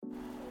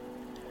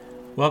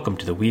Welcome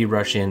to the We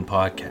Rush In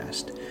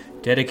podcast,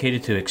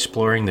 dedicated to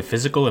exploring the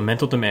physical and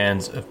mental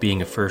demands of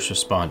being a first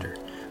responder.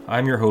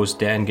 I'm your host,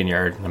 Dan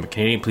Johnsgaard, and I'm a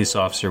Canadian police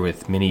officer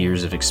with many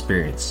years of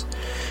experience.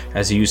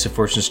 As a use of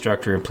force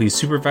instructor and police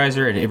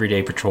supervisor and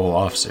everyday patrol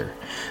officer,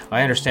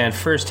 I understand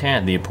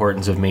firsthand the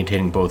importance of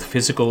maintaining both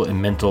physical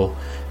and mental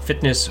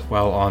fitness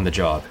while on the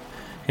job.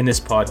 In this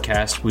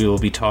podcast, we will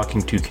be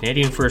talking to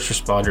Canadian first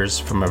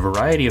responders from a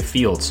variety of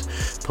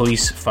fields: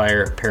 police,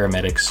 fire,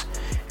 paramedics,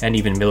 and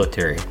even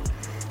military,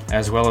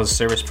 as well as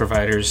service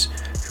providers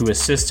who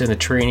assist in the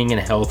training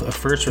and health of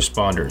first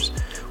responders.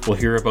 We'll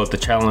hear about the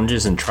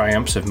challenges and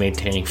triumphs of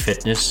maintaining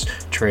fitness,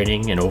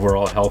 training, and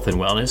overall health and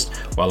wellness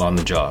while on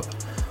the job.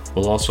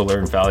 We'll also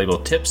learn valuable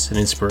tips and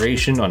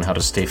inspiration on how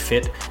to stay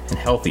fit and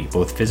healthy,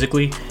 both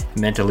physically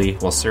and mentally,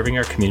 while serving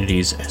our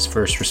communities as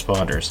first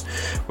responders.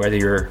 Whether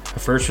you're a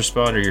first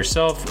responder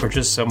yourself or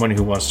just someone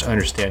who wants to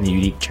understand the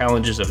unique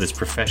challenges of this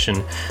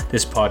profession,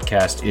 this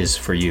podcast is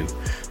for you.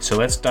 So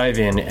let's dive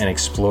in and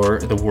explore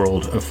the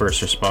world of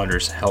first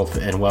responders' health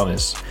and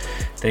wellness.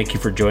 Thank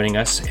you for joining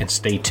us, and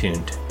stay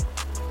tuned.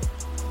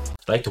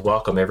 I'd like to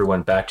welcome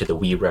everyone back to the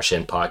We Rush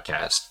In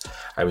podcast.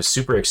 I was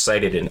super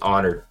excited and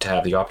honored to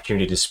have the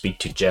opportunity to speak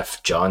to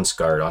Jeff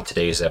Johnsgaard on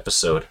today's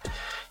episode.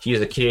 He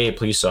is a Canadian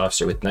police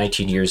officer with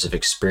 19 years of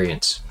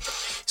experience.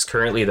 He's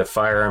currently the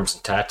firearms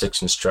and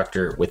tactics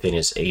instructor within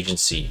his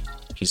agency.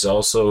 He's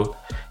also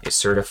a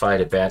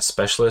certified advanced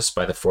specialist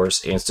by the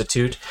Force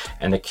Institute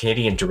and the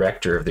Canadian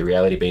director of the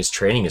Reality-Based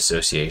Training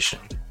Association.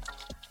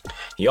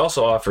 He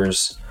also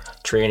offers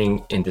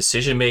training in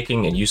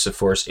decision-making and use of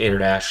force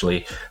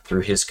internationally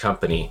through his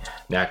company,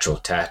 Natural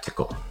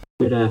Tactical.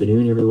 Good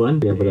afternoon, everyone.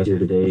 We have with us here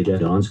today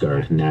Jeff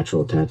Johnsgaard,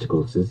 Natural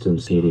Tactical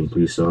Systems, Canadian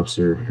police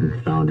officer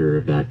and founder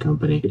of that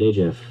company. Good day,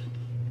 Jeff.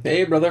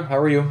 Hey, brother. How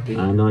are you?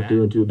 I'm not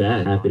doing too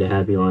bad. Happy to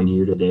have you on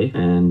here today,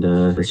 and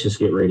let's just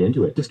get right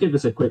into it. Just give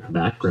us a quick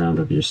background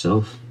of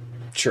yourself.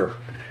 Sure.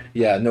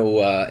 Yeah,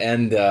 no,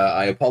 and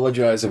I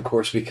apologize, of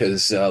course,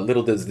 because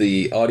little does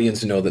the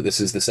audience know that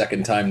this is the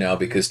second time now,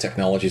 because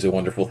technology is a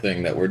wonderful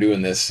thing that we're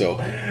doing this. So,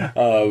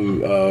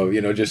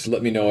 just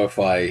let me know if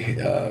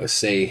I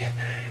say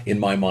in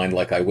my mind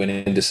like I went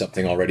into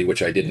something already,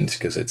 which I didn't,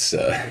 because it's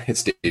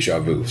deja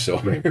vu. So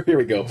here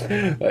we go.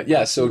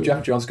 So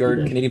Jeff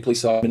Johnsgaard, Canadian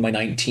police officer in my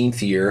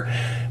 19th year.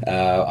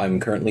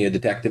 I'm currently a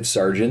detective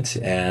sergeant,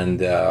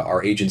 and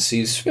our agency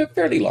is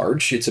fairly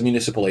large. It's a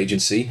municipal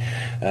agency.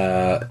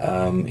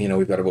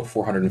 We've got about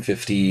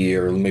 450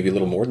 or maybe a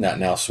little more than that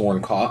now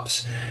sworn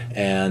cops.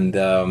 And,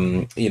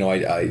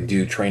 I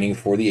do training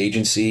for the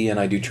agency, and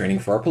I do training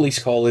for our police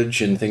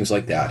college and things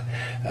like that.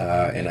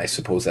 And I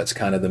suppose that's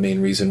kind of the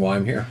main reason why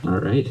I'm here. All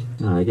right.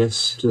 I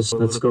guess just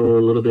let's go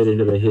a little bit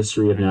into the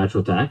history of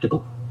Natural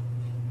Tactical.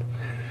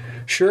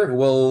 Sure.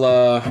 Well,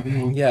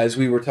 as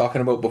we were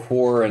talking about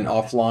before and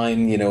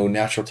offline,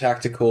 Natural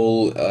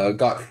Tactical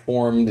got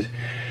formed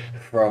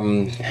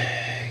from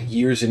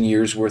years and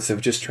years worth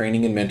of just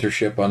training and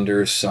mentorship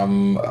under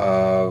some,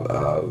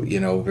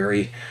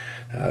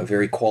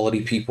 very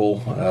quality people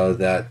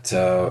that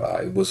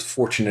I was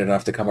fortunate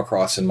enough to come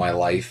across in my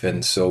life.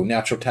 And so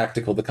Natural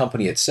Tactical, the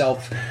company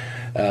itself,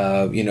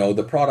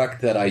 the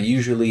product that I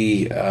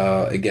usually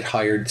get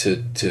hired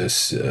to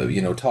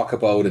talk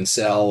about and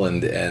sell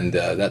and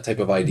that type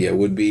of idea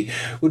would be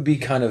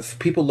kind of,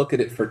 people look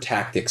at it for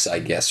tactics, I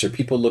guess, or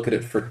people look at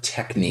it for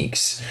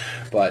techniques.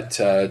 But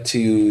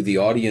to the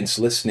audience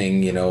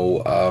listening,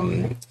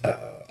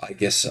 I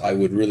guess I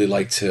would really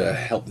like to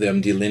help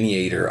them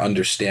delineate or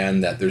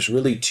understand that there's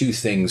really two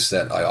things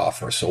that I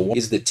offer. So one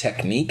is the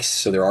techniques.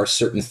 So there are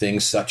certain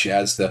things such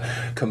as the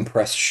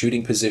compressed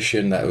shooting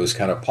position that was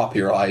kind of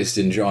popularized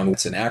in John.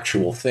 It's an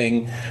actual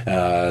thing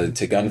to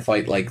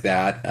gunfight like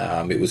that.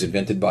 It was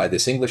invented by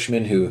this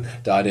Englishman who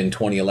died in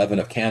 2011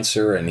 of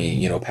cancer, and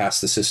he,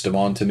 passed the system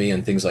on to me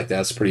and things like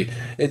that.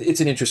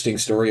 It's an interesting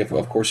story.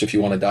 Of course, if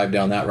you want to dive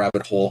down that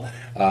rabbit hole,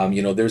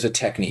 there's a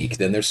technique.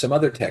 Then there's some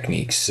other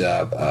techniques,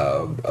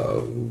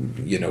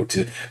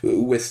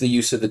 with the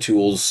use of the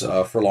tools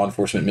for law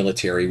enforcement,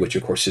 military, which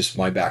of course is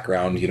my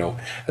background,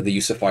 the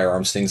use of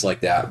firearms, things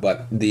like that.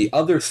 But the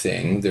other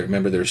thing,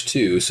 remember there's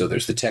two, so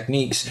there's the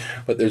techniques,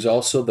 but there's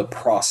also the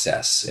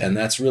process. And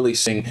that's really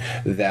something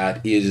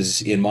that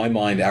is, in my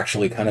mind,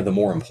 actually kind of the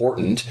more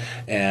important,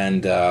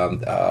 and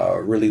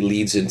really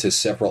leads into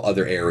several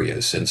other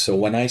areas. And so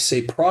when I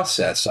say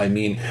process, I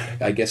mean,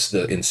 I guess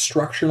the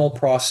instructional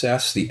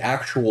process, the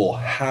actual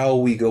how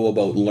we go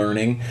about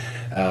learning,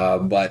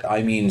 but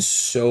I mean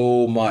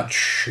so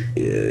much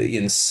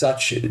in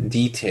such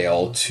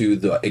detail to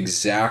the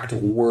exact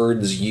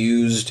words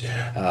used,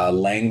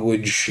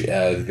 language,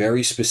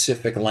 very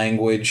specific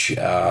language.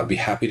 Be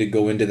happy to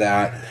go into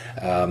that.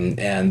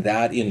 And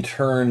that in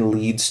turn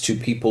leads to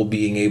people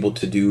being able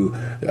to do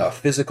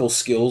physical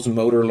skills,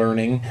 motor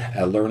learning,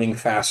 learning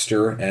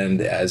faster, and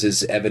as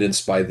is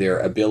evidenced by their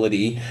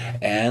ability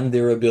and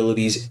their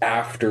abilities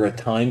after a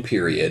time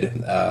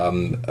period,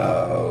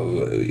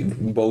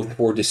 both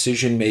for decision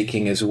decision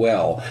making as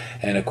well.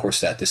 And of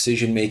course, that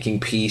decision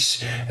making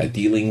piece,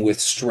 dealing with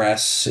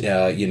stress,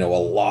 a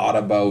lot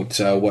about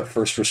what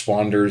first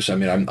responders. I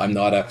mean, I'm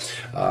not a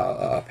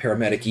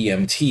paramedic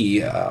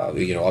EMT.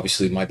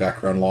 Obviously my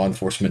background, law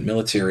enforcement,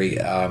 military.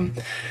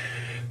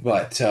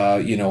 But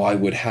I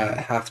would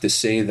have to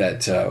say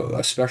that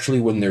especially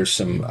when there's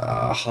some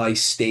high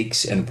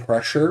stakes and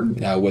pressure,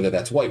 whether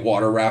that's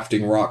whitewater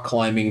rafting, rock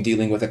climbing,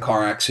 dealing with a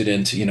car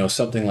accident,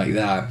 something like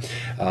that,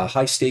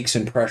 high stakes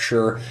and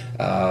pressure,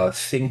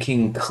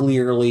 thinking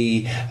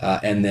clearly,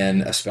 and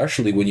then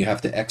especially when you have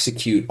to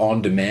execute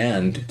on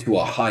demand to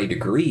a high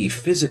degree,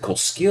 physical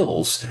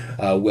skills,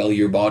 while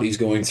your body's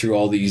going through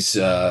all these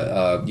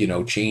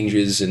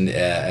changes,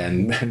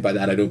 and by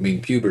that I don't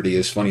mean puberty,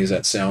 as funny as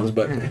that sounds,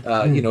 but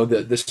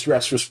the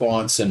stress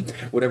response and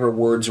whatever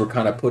words we're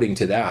kind of putting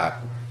to that.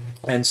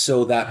 And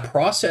so that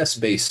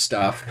process-based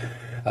stuff,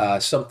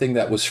 something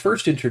that was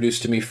first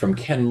introduced to me from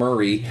Ken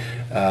Murray,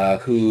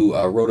 who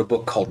wrote a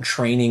book called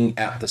Training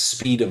at the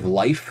Speed of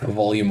Life,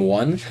 Volume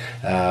 1.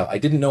 I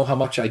didn't know how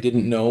much I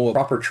didn't know of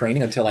proper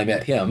training until I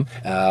met him,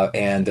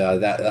 and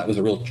that was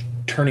a real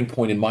turning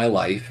point in my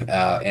life.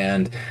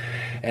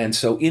 And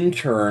so in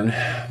turn,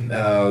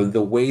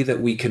 the way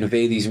that we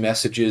convey these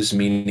messages,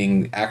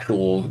 meaning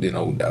actual,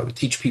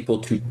 teach people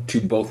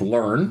to both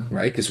learn,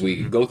 right? Because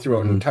we go through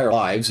our entire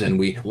lives and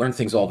we learn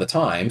things all the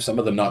time. Some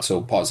of them not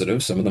so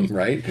positive, some of them,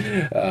 right?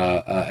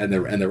 And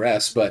the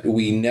rest. But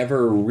we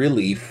never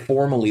really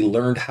formally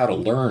learned how to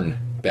learn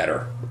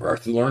better, or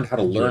learned how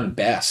to learn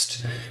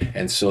best.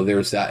 And so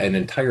there's an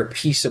entire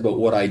piece about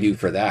what I do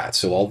for that.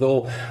 So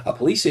although a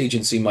police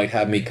agency might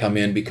have me come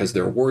in because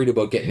they're worried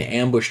about getting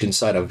ambushed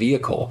inside a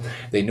vehicle,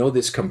 they know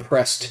this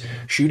compressed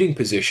shooting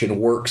position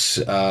works,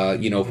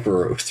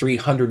 for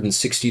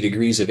 360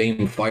 degrees of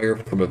aim fire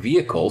from a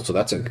vehicle. So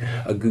that's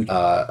a good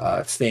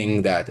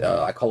thing that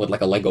I call it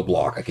like a Lego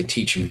block. I can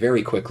teach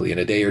very quickly in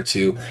a day or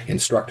two,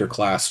 instructor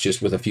class,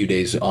 just with a few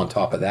days on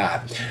top of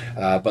that.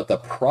 But the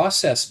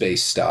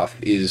process-based stuff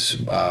is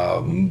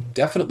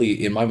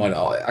definitely, in my mind,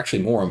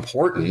 actually more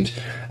important,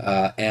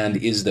 and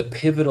is the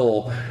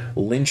pivotal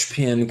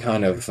linchpin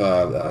kind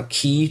of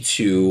key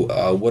to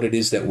what it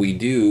is that we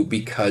do,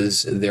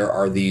 because there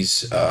are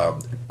these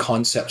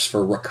concepts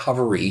for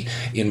recovery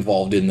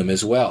involved in them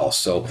as well.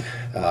 So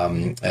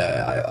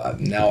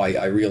now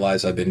I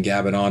realize I've been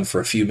gabbing on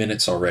for a few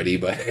minutes already,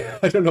 but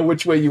I don't know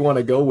which way you want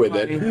to go with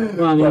it.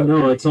 Well,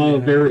 no, it's all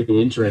very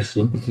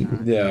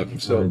interesting. Yeah,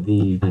 so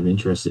I'm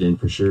interested in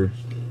for sure.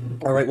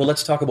 All right, well,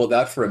 let's talk about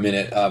that for a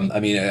minute.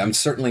 I'm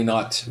certainly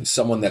not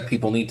someone that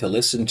people need to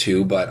listen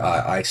to, but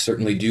I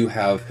certainly do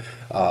have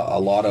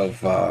a lot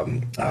of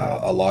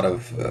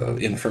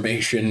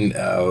information,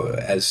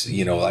 as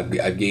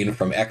I've gained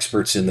from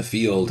experts in the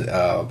field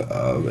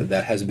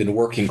that has been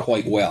working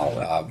quite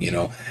well.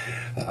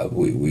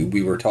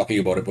 We were talking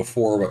about it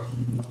before, but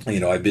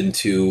I've been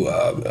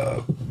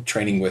to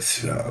training with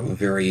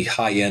very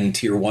high-end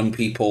tier 1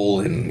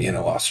 people in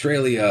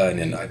Australia,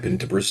 and I've been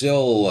to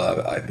Brazil,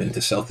 I've been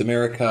to South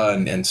America,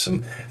 and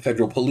some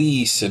federal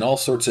police and all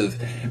sorts of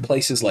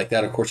places like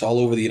that, of course, all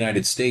over the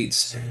United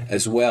States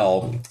as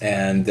well.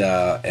 And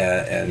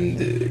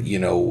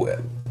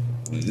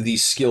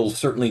these skills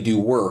certainly do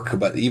work,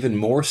 but even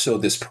more so,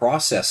 this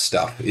process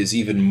stuff is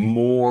even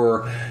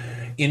more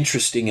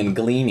interesting and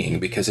gleaning,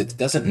 because it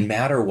doesn't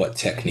matter what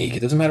technique, it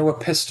doesn't matter what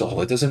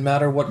pistol, it doesn't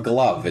matter what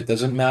glove, it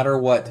doesn't matter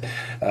what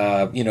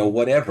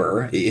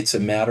whatever. It's a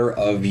matter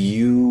of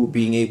you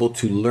being able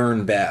to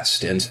learn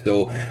best. And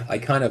so I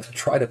kind of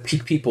try to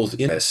pique people's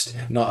interest,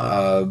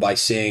 not by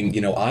saying,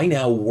 I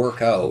now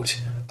work out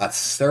a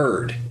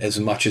third as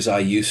much as I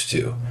used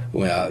to.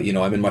 Well,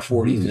 I'm in my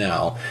 40s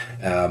now,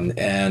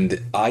 and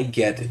I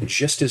get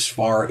just as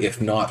far, if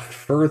not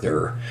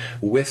further,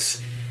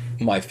 with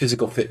my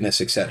physical fitness,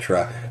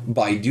 etc.,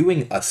 by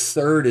doing a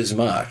third as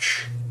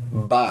much,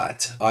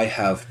 but I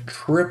have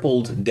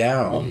tripled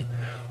down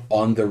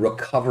on the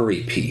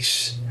recovery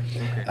piece.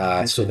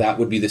 So that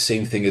would be the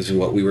same thing as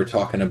what we were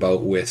talking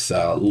about with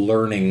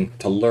learning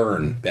to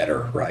learn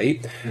better,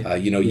 right?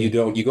 You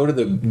go to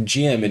the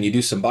gym and you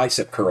do some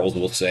bicep curls,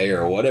 we'll say,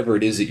 or whatever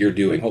it is that you're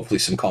doing, hopefully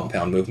some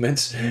compound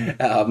movements. We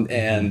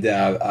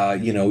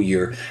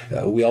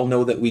all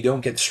know that we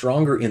don't get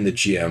stronger in the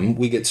gym.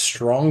 We get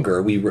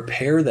stronger. We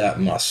repair that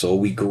muscle.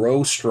 We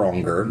grow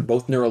stronger,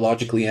 both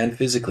neurologically and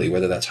physically,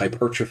 whether that's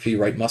hypertrophy,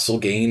 right, muscle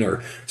gain,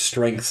 or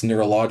strength,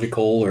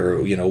 neurological,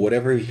 or,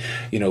 whatever,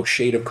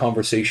 shade of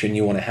conversation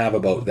you want to have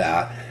about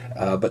that.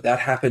 But that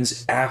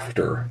happens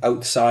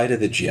outside of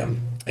the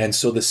gym. And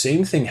so the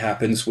same thing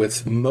happens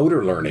with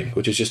motor learning,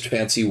 which is just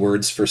fancy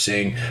words for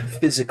saying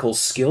physical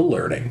skill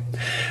learning.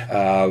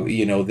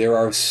 There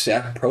are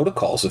set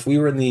protocols. If we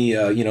were in the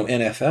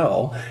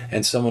NFL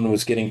and someone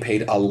was getting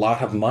paid a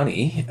lot of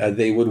money,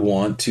 they would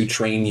want to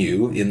train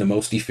you in the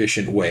most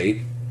efficient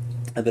way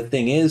the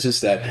thing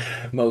is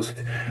that most,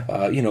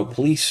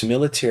 police,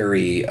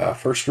 military,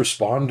 first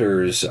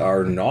responders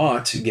are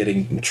not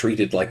getting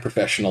treated like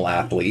professional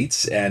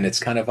athletes, and it's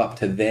kind of up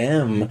to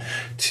them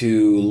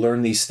to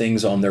learn these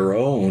things on their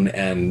own,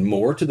 and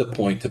more to the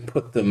point, to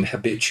put them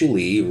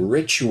habitually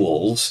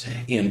rituals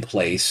in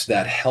place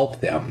that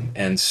help them.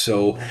 And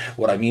so,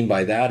 what I mean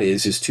by that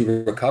is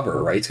to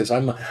recover, right? Because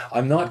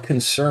I'm not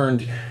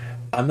concerned.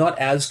 I'm not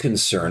as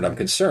concerned. I'm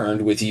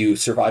concerned with you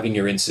surviving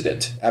your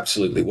incident.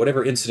 Absolutely.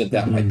 Whatever incident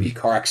that might be,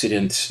 car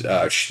accident,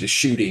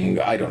 shooting,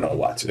 I don't know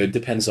what. It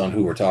depends on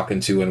who we're talking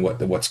to and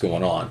what's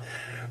going on.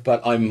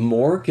 But I'm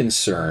more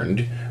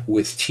concerned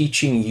with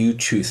teaching you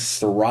to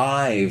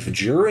thrive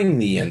during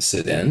the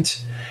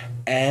incident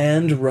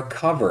and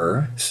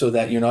recover, so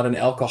that you're not an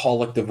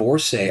alcoholic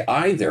divorcee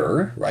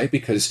either, right?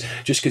 Because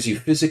just because you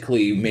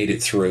physically made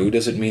it through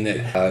doesn't mean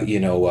that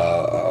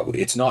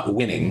it's not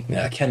winning.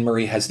 Ken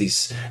Murray has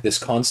this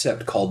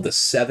concept called the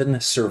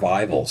 7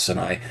 survivals, and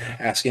I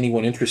ask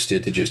anyone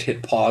interested to just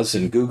hit pause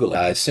and Google.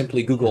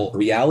 Simply Google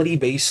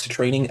Reality-Based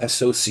Training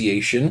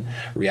Association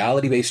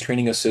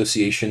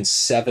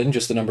 7,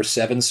 just the number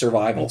 7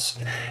 survivals,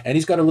 and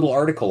he's got a little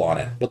article on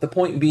it. But the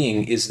point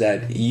being is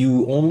that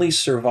you only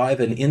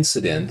survive an incident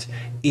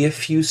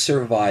if you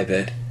survive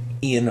it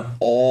in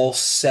all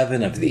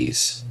 7 of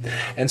these.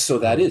 And so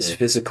that is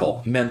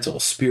physical, mental,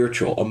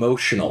 spiritual,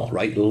 emotional,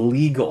 right?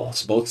 Legal,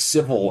 both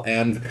civil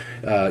and,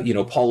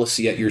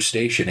 policy at your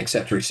station, et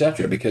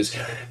cetera, because,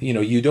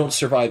 you don't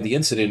survive the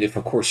incident if,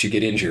 of course, you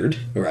get injured,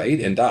 right,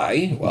 and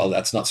die. Well,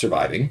 that's not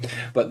surviving.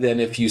 But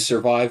then if you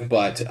survive,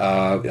 but,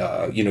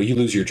 you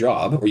lose your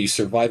job, or you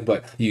survive,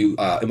 but you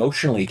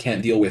emotionally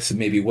can't deal with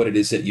maybe what it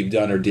is that you've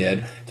done or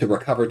did to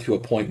recover to a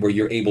point where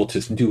you're able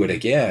to do it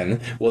again,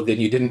 well, then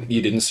you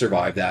didn't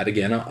survive that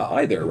again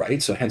either,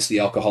 right? So hence the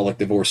alcoholic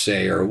divorcee,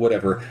 or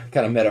whatever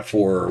kind of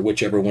metaphor, or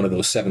whichever one of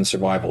those 7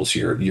 survivals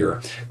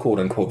you're quote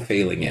unquote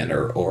failing in,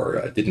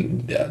 or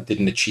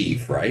didn't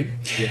achieve, right?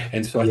 Yeah.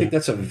 And so I think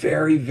that's a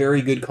very,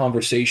 very good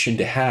conversation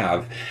to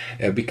have,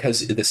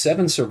 because the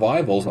 7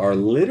 survivals are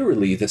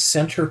literally the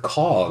center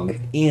cog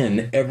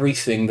in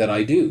everything that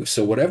I do.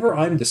 So whatever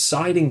I'm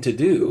deciding to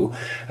do,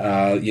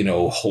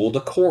 hold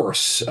a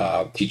course,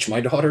 teach my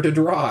daughter to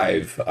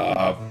drive,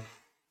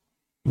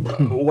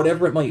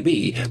 whatever it might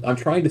be, I'm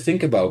trying to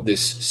think about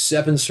this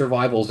 7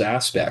 survivals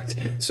aspect.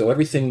 So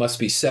everything must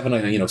be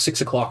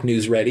 6 o'clock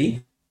news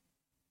ready,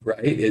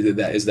 right?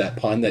 Is that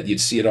pun that you'd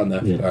see it on the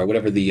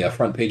whatever the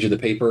front page of the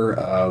paper,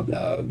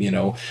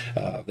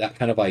 that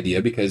kind of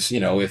idea. Because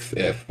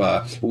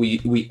if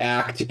we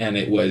act and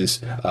it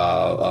was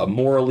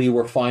morally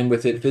we're fine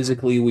with it,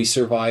 physically we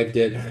survived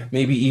it,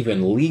 maybe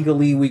even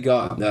legally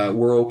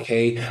we're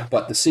okay,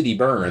 but the city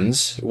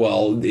burns,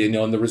 well,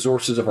 and the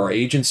resources of our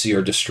agency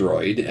are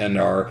destroyed, and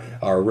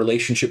our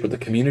relationship with the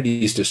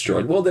community is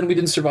destroyed, well, then we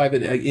didn't survive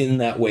it in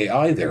that way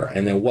either.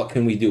 And then what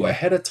can we do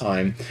ahead of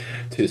time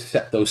to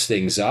set those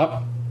things up?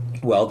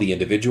 Well, the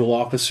individual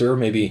officer,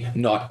 maybe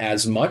not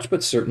as much,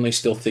 but certainly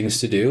still things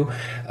to do.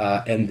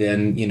 And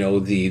then,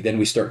 then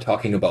we start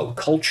talking about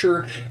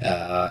culture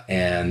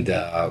and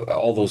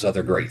all those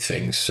other great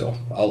things. So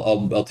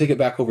I'll take it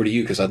back over to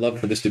you, because I'd love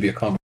for this to be a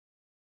conversation.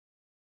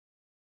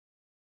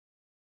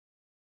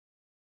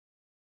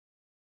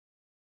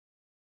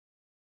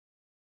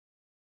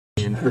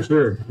 For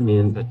sure. I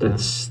mean,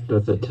 that's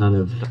a ton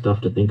of stuff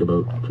to think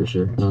about, for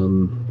sure.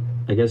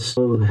 I guess,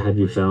 how have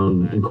you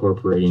found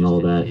incorporating all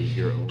that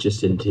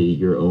just into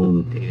your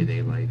own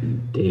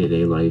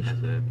day-to-day life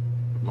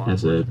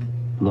as a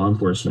law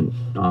enforcement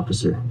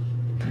officer?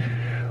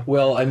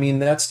 Well, I mean,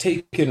 that's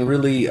taken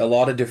really a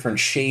lot of different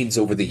shades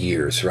over the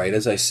years, right?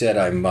 As I said,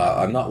 I'm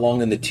not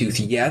long in the tooth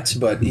yet,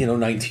 but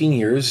 19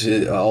 years,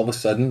 all of a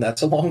sudden,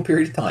 that's a long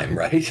period of time,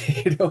 right?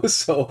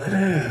 So,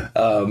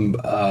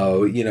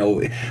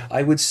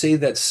 I would say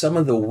that some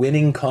of the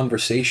winning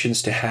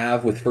conversations to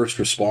have with first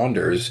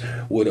responders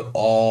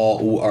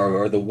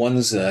are the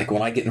ones that, like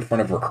when I get in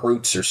front of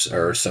recruits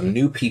or some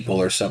new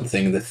people or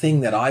something, the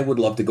thing that I would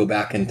love to go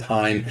back in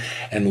time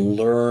and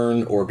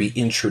learn or be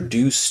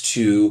introduced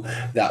to,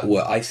 that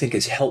what I think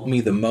has helped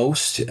me the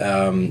most,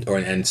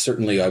 and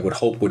certainly I would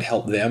hope would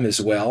help them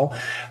as well,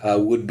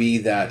 would be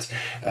that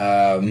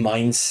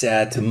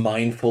mindset,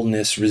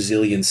 mindfulness,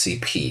 resiliency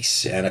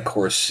piece. And of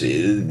course,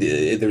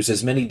 there's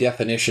as many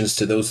definitions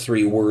to those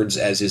 3 words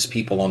as is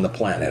people on the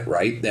planet,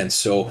 right? And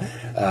so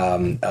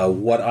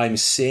what I'm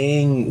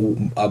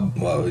saying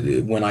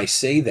when I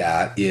say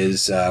that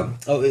is,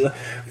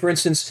 for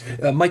instance,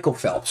 Michael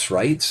Phelps,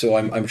 right? So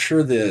I'm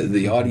sure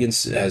the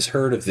audience has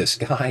heard of this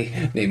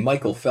guy named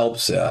Michael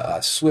Phelps,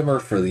 a swimmer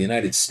for the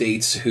United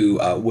States, who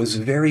was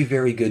very,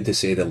 very good, to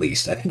say the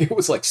least. I think it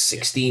was like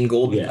 16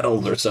 gold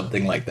medals or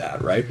something like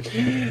that, right?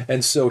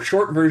 And so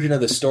short version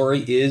of the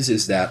story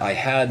is that I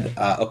had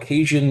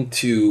occasion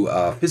to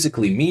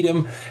physically meet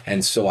him,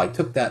 and so I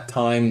took that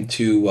time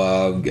to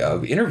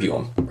interview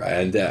him.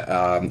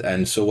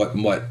 And so what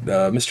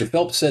Mr.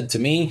 Phelps said to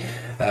me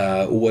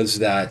was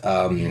that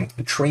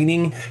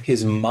training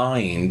his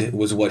mind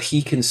was what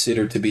he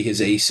considered to be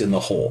his ace in the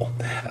hole.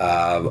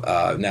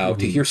 Now,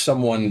 to hear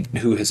someone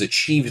who has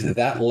achieved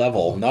that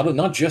level,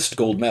 not just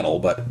gold medal,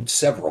 but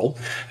several,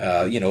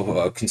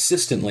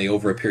 consistently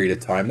over a period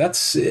of time,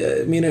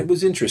 it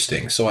was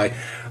interesting.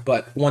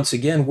 But once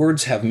again,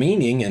 words have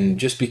meaning, and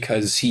just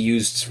because he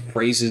used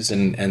phrases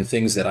and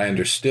things that I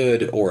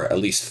understood, or at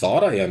least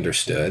thought I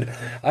understood,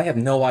 I have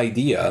no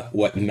idea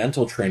what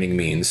mental training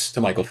means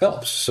to Michael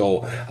Phelps.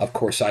 So, of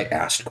course, I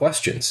asked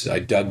questions. I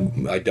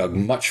dug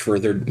much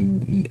further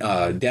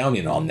down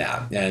in on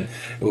that, and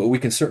we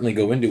can certainly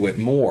go into it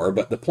more.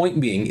 But the point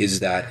being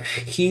is that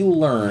he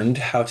learned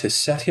how to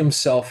set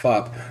himself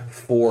up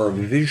for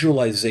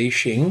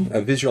visualizing,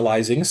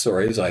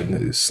 sorry, as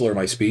I slur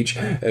my speech,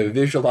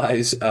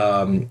 visualize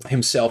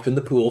himself in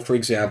the pool, for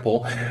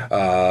example.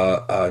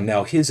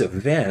 Now his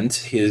event,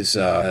 his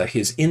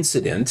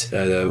incident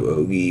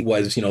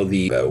was,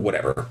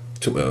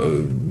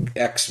 the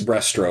X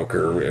breaststroke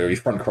or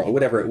front crawl,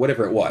 whatever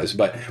it was.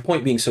 But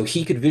point being, so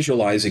he could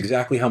visualize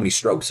exactly how many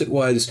strokes it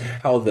was,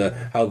 how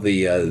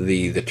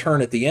the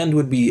turn at the end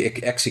would be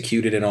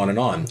executed, and on and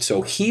on.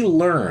 So he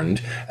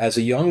learned as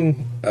a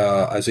young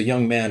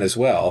man as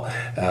well,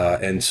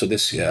 and so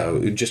this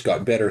just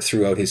got better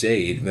throughout his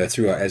age,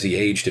 as he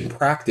aged and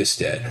practiced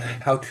it,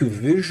 how to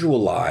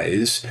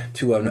visualize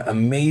to an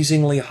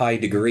amazingly high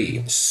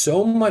degree.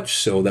 So much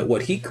so that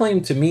what he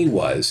claimed to me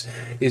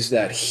is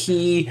that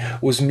he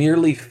was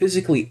merely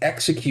physically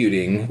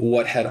executing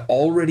what had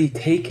already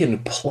taken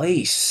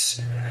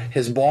place.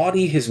 His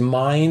body, his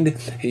mind,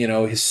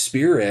 his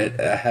spirit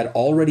had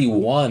already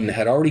won,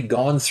 had already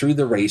gone through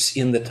the race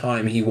in the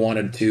time he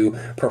wanted to,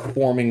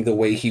 performing the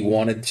way he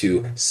wanted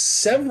to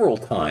several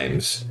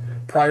times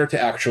prior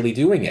to actually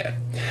doing it.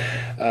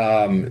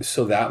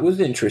 So that was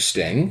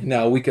interesting.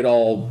 Now, we could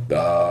all,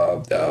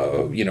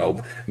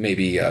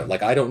 maybe,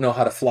 I don't know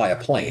how to fly a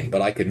plane,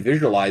 but I could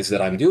visualize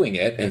that I'm doing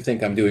it and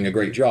think I'm doing a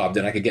great job.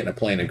 Then I could get in a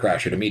plane and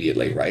crash it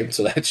immediately, right?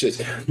 So that's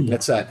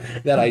that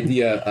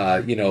idea,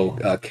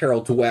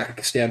 Carol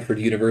Dweck, Stanford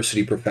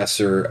University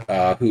professor,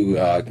 who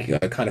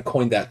kind of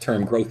coined that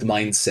term growth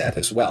mindset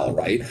as well,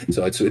 right?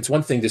 So it's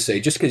one thing to say,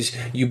 just because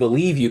you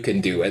believe you can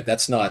do it,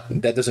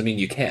 that doesn't mean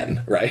you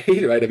can, right?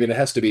 Right? I mean, it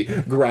has to be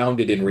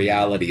grounded in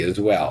reality as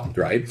well,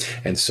 right?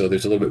 And so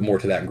there's a little bit more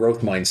to that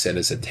growth mindset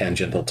as a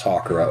tangential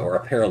talk or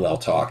a parallel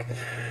talk.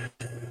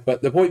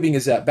 But the point being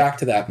is that back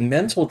to that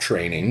mental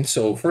training.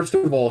 So first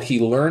of all, he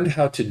learned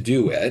how to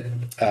do it.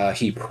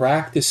 He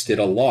practiced it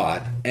a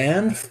lot.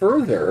 And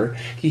further,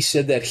 he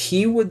said that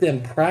he would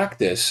then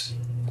practice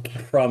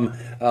from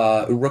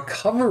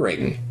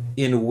recovering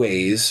in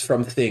ways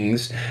from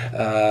things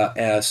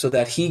so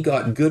that he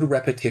got good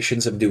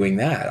repetitions of doing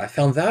that. I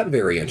found that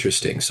very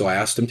interesting. So I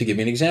asked him to give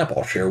me an example.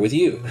 I'll share with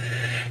you.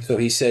 So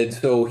he said,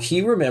 so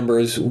he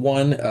remembers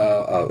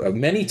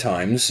many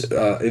times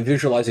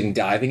visualizing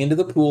diving into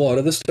the pool out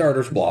of the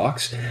starter's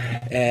blocks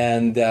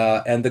and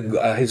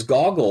his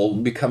goggle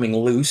becoming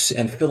loose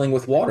and filling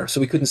with water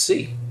so he couldn't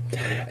see.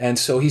 And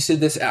so he said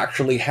this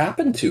actually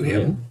happened to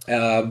him,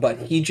 but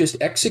he just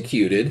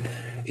executed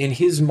in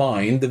his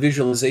mind the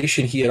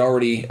visualization. He had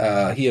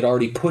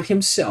already put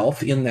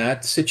himself in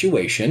that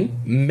situation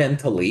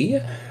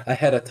mentally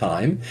ahead of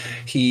time.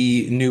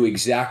 He knew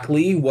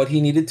exactly what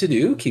he needed to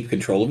do, keep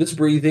control of his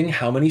breathing,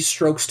 how many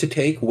strokes to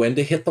take, when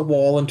to hit the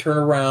wall and turn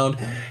around,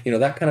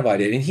 that kind of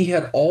idea. And he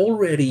had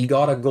already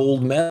got a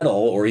gold medal,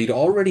 or he'd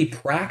already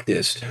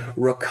practiced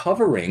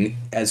recovering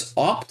as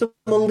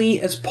optimally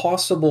as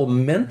possible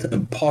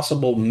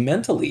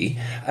mentally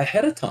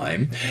ahead of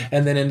time,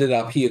 and then ended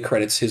up, he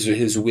accredits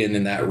his win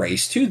in that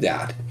race to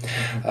that.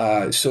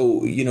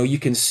 So you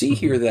can see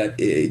here that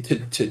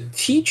to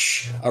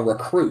teach a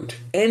recruit,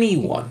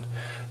 anyone,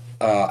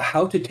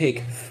 how to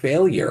take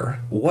failure.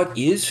 What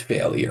is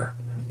failure?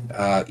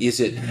 Is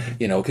it,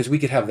 because we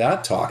could have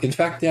that talk. In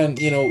fact, Dan,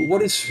 what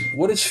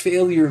does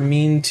failure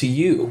mean to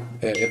you?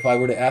 If I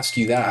were to ask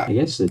you that, I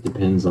guess it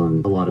depends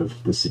on a lot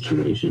of the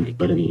situation,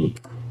 but I mean,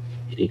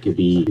 it could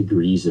be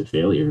degrees of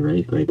failure,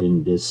 right? Like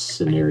in this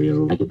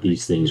scenario, I did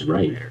these things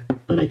right,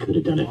 but I could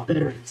have done it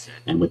better.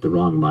 And with the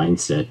wrong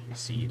mindset,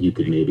 you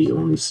could maybe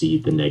only see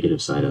the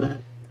negative side of that.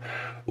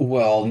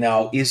 Well,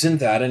 now, isn't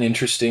that an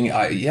interesting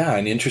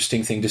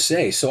thing to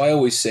say? So I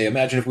always say,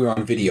 imagine if we were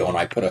on video and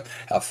I put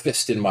a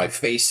fist in my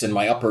face and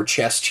my upper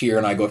chest here,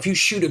 and I go, if you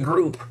shoot a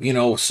group,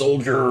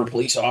 soldier,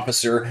 police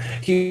officer,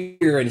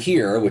 here and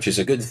here, which is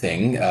a good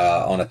thing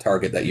on a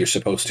target that you're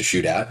supposed to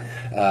shoot at,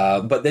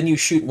 but then you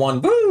shoot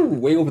one,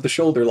 boom, way over the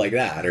shoulder like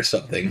that or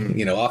something,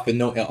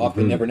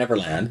 never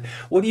land.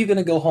 What are you going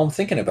to go home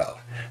thinking about?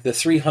 The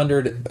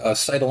 300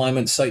 sight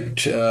alignment, sight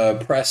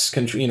press,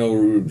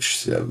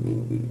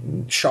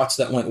 shots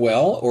that went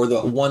well, or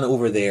the one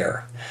over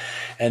there?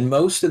 And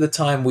most of the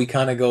time we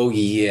kind of go,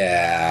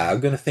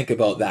 I'm going to think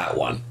about that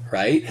one,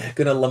 right?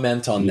 Going to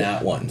lament on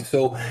that one.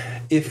 So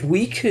if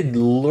we could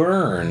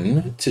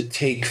learn to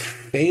take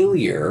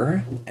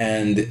failure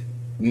and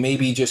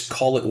maybe just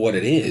call it what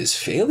it is.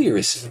 Failure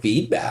is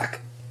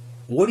feedback.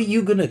 What are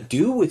you going to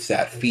do with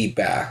that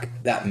feedback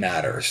that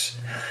matters?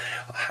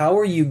 How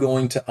are you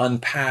going to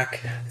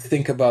unpack,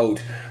 think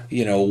about,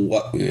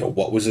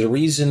 what was the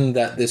reason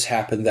that this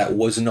happened that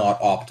was not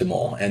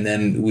optimal? And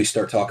then we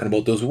start talking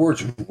about those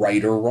words,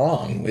 right or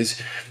wrong.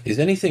 Is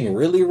anything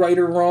really right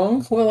or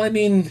wrong? Well, I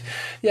mean,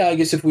 yeah, I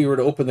guess if we were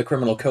to open the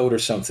criminal code or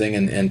something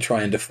and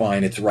try and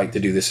define it's right to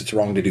do this, it's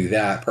wrong to do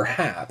that,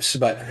 perhaps.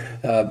 But,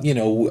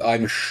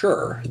 I'm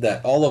sure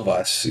that all of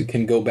us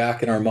can go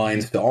back in our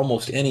minds to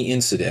almost any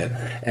incident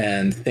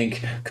and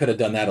think, could have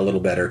done that a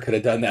little better, could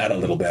have done that a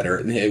little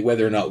better,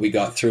 whether or not we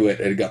got through it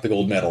and got the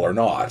gold medal or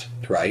not,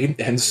 right?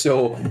 And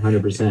so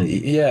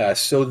 100%. Yeah,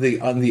 so the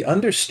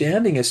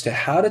understanding as to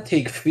how to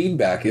take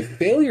feedback, if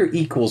failure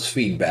equals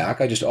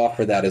feedback, I just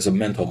offer that as a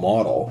mental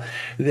model,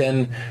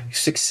 then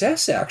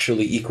success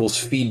actually equals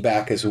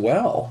feedback as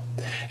well.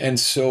 And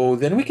so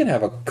then we can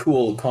have a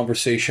cool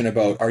conversation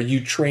about, are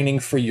you training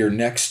for your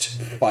next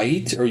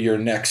fight or your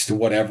next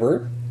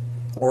whatever?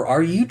 Or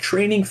are you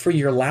training for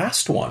your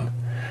last one?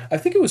 I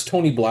think it was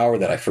Tony Blauer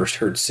that I first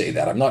heard say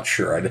that. I'm not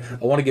sure. I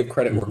want to give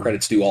credit where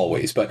credit's due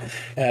always. But,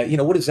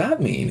 what does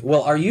that mean?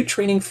 Well, are you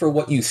training for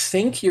what you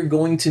think you're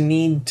going to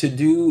need to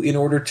do in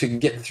order to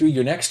get through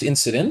your next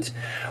incident?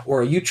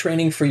 Or are you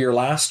training for your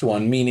last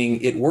one, meaning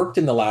it worked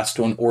in the last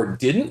one or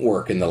didn't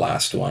work in the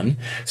last one,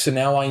 so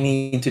now I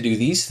need to do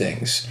these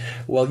things?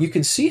 Well, you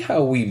can see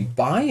how we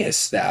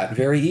bias that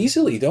very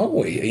easily, don't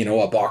we?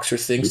 A boxer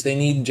thinks they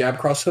need jab,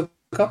 cross, hook,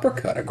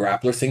 uppercut. A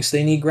grappler thinks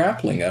they need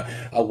grappling. A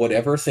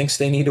whatever thinks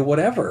they need a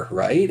whatever,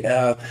 right?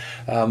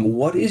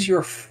 What is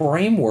your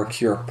framework,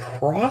 your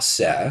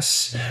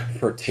process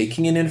for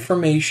taking in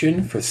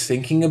information, for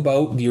thinking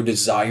about your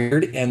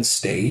desired end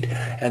state,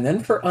 and then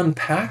for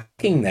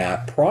unpacking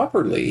that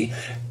properly,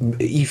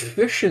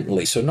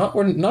 efficiently? So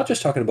we're not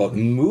just talking about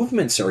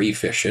movements are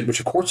efficient, which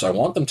of course I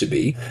want them to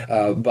be,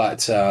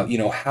 but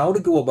how to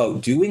go about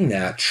doing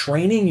that,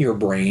 training your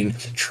brain,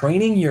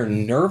 training your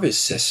nervous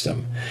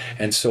system.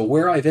 And so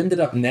where I've ended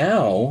up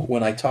now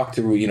when I talk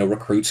to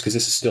recruits, because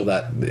this is still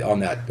on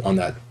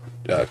that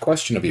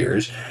question of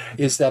yours,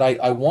 is that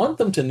I want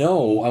them to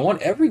know, I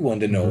want everyone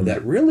to know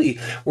that really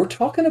we're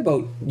talking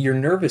about your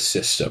nervous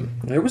system.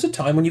 There was a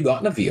time when you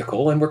got in a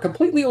vehicle and were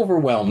completely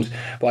overwhelmed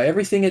by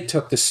everything it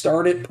took to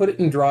start it, put it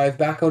in drive,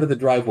 back out of the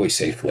driveway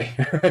safely,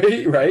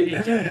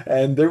 right?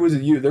 And there was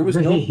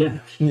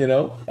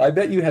no, I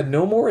bet you had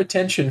no more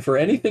attention for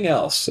anything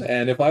else.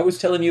 And if I was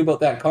telling you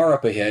about that car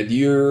up ahead,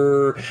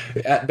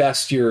 at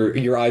best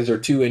your eyes are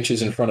 2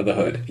 inches in front of the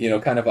hood,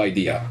 kind of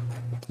idea.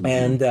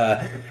 And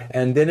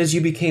then as you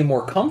became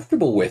more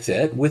comfortable with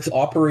it, with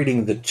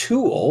operating the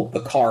tool, the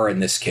car in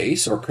this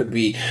case, or could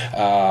be,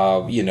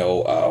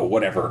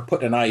 whatever,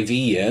 putting an IV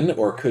in,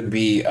 or could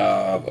be,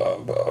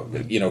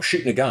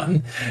 shooting a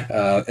gun.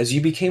 As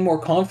you became more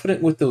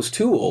confident with those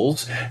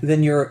tools,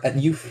 then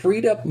you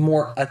freed up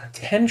more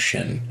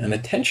attention, and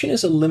attention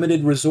is a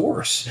limited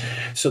resource.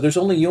 So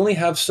you only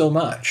have so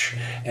much.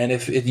 And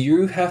if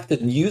you have to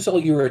use all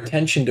your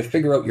attention to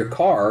figure out your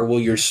car, well,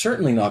 you're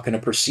certainly not going to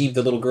perceive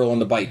the little girl on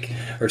the bike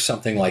or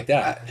something like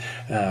that.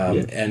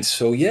 And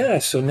so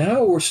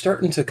now we're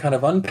starting to kind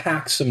of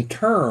unpack some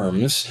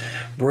terms,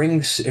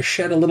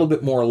 shed a little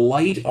bit more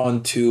light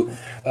onto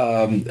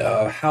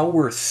how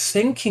we're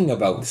thinking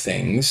about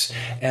things.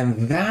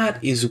 And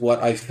that is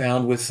what I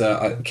found with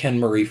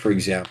Ken Murray, for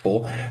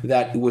example,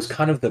 that was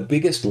kind of the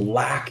biggest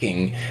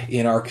lacking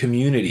in our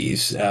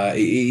communities.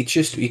 It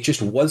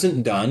just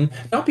wasn't done,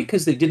 not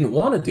because they didn't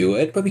want to do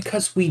it, but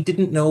because we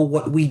didn't know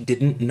what we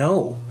didn't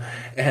know.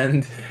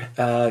 And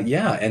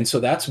and so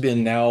that's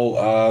been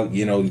now,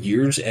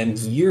 years and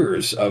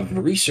years of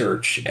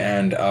research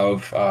and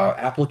of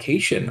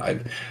application.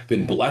 I've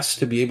been blessed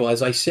to be able,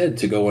 as I said,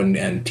 to go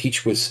and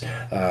teach with,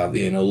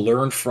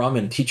 learn from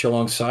and teach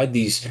alongside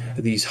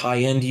these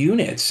high-end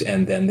units.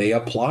 And then they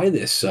apply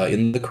this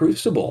in the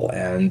crucible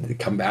and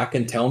come back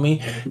and tell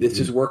me this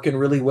is working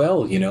really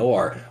well.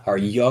 Our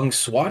young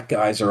SWAT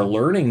guys are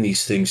learning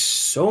these things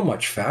so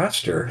much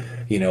faster,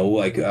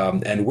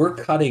 and we're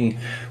cutting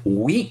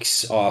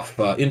weeks off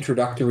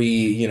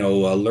introductory,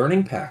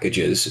 learning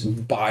packages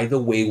by the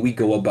way we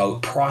go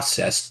about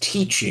process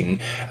teaching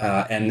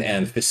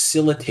and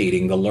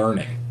facilitating the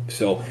learning.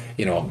 So,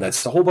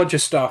 that's a whole bunch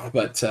of stuff,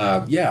 but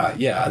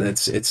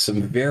it's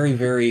some very,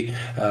 very,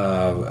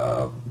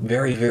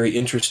 very, very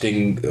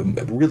interesting,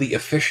 really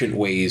efficient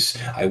ways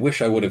I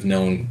wish I would have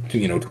known,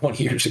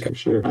 20 years ago.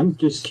 Sure. I'm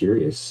just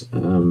curious,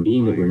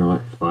 being that we're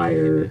not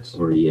fire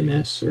or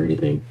EMS or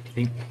anything,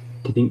 do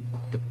you think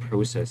the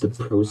processes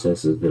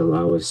that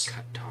allow us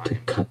to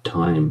cut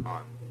time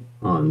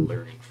on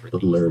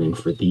learning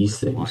for these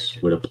things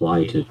would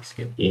apply to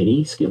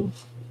any skill?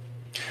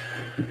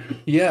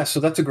 Yeah, so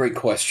that's a great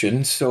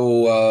question.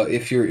 So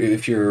if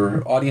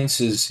your audience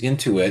is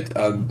into it,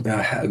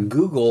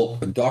 Google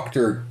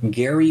Dr.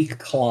 Gary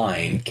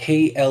Klein,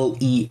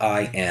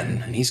 Klein,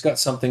 and he's got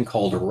something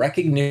called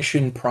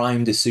recognition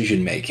prime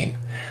decision making.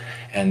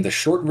 And the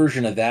short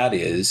version of that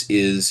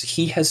is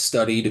he has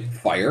studied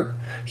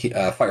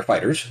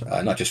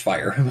firefighters, not just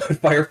fire,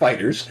 but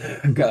firefighters,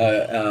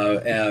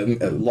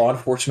 law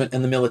enforcement,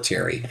 and the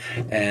military.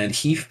 And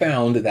he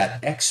found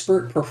that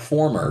expert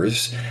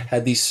performers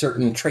had these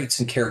certain traits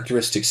and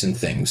characteristics and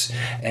things.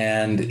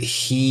 And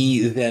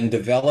he then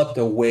developed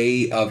a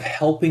way of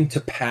helping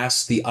to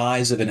pass the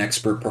eyes of an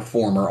expert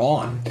performer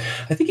on.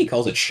 I think he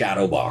calls it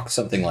shadow box,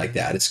 something like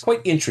that. It's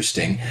quite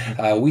interesting.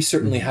 We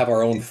certainly have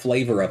our own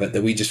flavor of it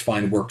that we just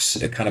find works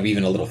kind of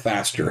even a little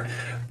faster.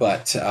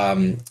 But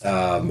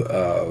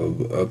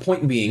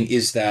point being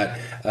is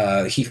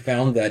that he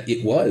found that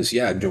it was,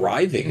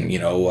 driving,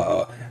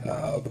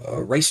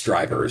 race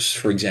drivers,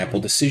 for example,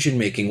 decision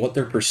making, what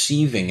they're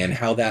perceiving and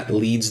how that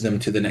leads them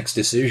to the next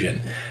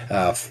decision.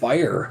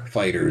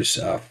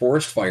 Firefighters,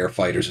 forest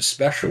firefighters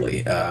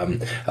especially,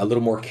 a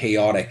little more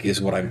chaotic is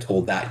what I'm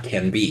told that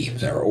can be,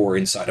 or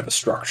inside of a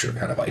structure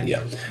kind of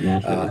idea.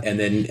 And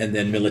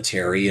then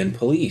military and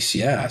police,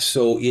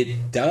 so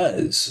it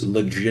does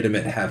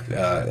legitimate have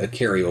a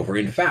carryover.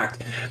 In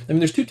fact, I mean,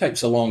 there's two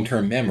types of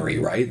long-term memory,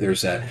 right?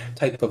 There's a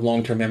type of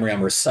long-term memory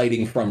I'm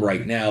reciting from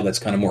right now that's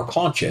kind of more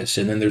conscious,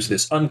 and then there's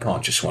this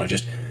unconscious one.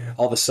 Just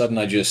all of a sudden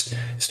I just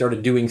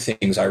started doing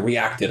things. I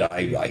reacted.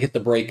 I hit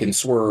the brake and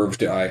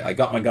swerved. I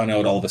got my gun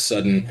out all of a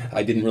sudden.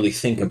 I didn't really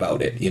think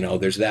about it.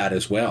 There's that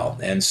as well.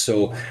 And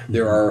so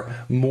there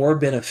are more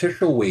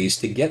beneficial ways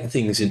to get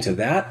things into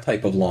that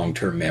type of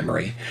long-term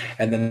memory.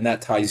 And then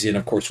that ties in,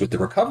 of course, with the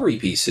recovery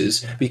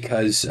pieces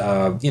because,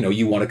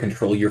 you want to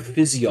control your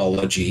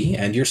physiology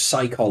and your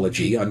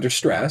psychology under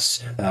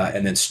stress.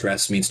 And then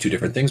stress means two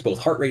different things, both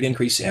heart rate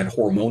increase and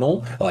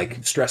hormonal,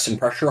 like stress and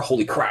pressure.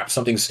 Holy crap,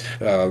 something's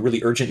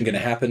really urgent going to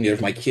happen.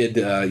 If my kid,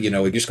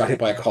 he just got hit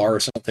by a car or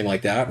something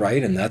like that,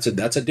 right? And that's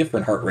a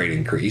different heart rate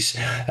increase.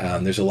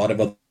 There's a lot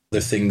of other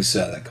things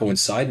that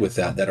coincide with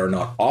that are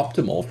not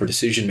optimal for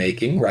decision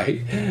making,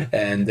 right?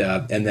 And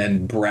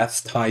then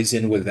breath ties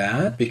in with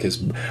that because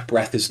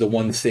breath is the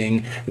one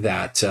thing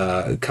that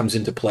comes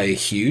into play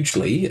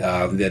hugely.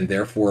 Then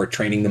therefore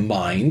training the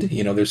mind.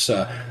 There's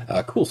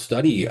a cool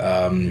study.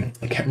 I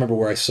can't remember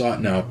where I saw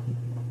it now.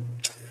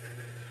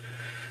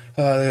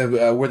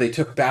 Where they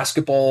took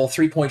basketball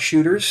three-point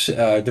shooters,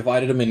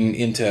 divided them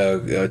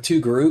into two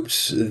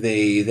groups.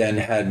 They then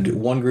had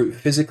one group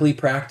physically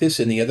practice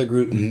and the other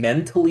group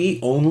mentally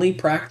only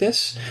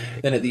practice.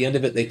 Then at the end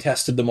of it, they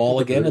tested them all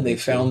again, and they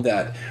found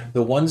that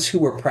the ones who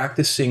were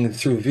practicing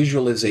through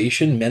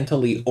visualization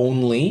mentally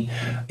only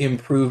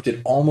improved at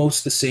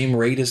almost the same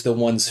rate as the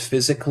ones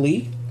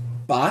physically,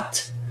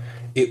 but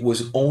it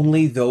was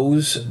only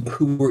those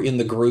who were in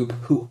the group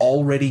who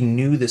already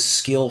knew the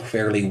skill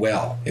fairly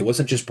well. It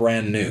wasn't just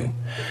brand new.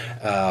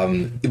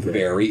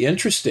 Very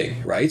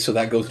interesting, right? So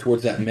that goes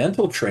towards that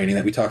mental training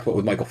that we talked about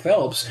with Michael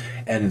Phelps.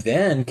 And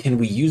then can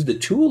we use the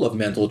tool of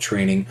mental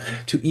training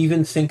to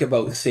even think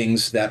about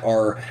things that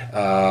are,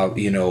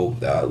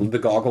 the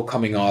goggle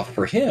coming off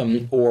for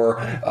him,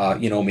 or,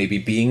 maybe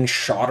being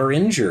shot or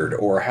injured,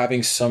 or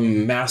having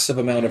some massive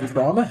amount of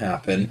trauma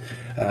happen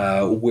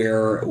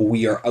where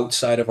we are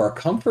outside of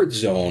our comfort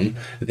zone,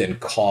 then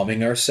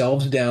calming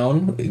ourselves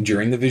down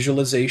during the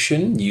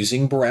visualization,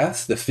 using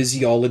breath, the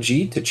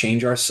physiology to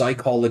change our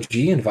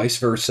psychology and vice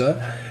versa,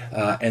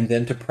 and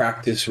then to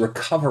practice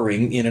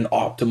recovering in an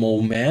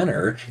optimal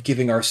manner,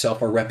 giving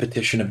ourselves a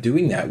repetition of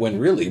doing that when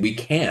really we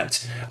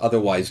can't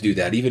otherwise do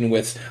that, even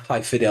with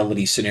high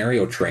fidelity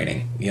scenario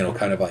training,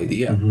 kind of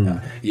idea.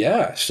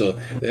 So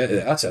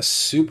that's a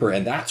super,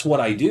 and that's what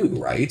I do,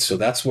 right? So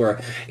that's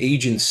where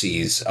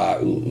agencies,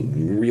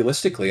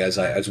 realistically,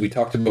 as we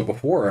talked about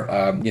before,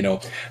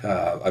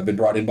 I've been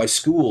brought in by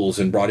schools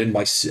and brought in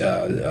by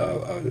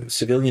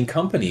civilian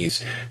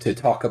companies to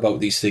talk about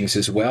these things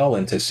as well,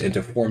 and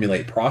to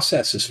formulate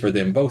processes for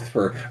them, both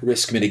for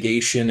risk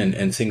mitigation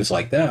and things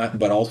like that,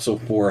 but also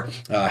for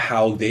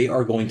how they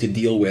are going to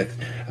deal with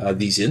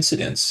these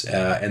incidents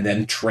and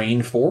then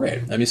train for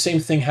it. I mean, same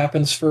thing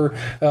happens for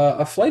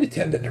a flight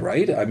attendant,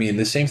 right? I mean,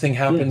 the same thing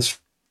happens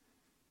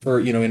for,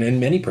 in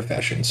many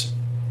professions.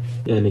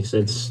 Yeah, it makes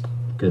sense.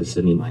 Because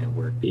any line of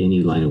work,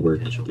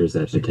 there's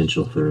that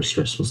potential for a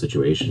stressful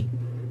situation.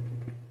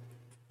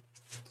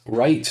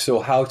 Right. So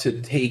how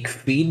to take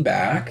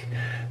feedback,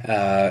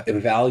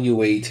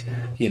 evaluate,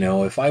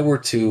 if I were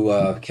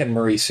to, Ken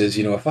Murray says,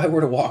 if I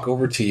were to walk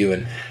over to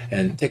you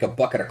and take a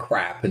bucket of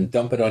crap and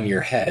dump it on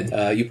your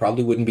head, you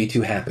probably wouldn't be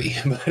too happy.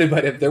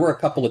 But if there were a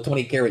couple of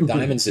 20-carat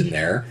diamonds in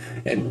there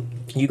and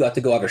you got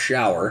to go have a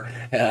shower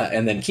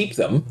and then keep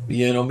them,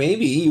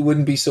 maybe you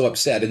wouldn't be so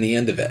upset in the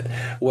end of it.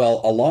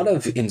 Well, a lot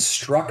of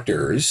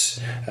instructors,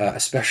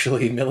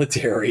 especially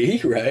military,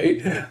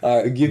 right,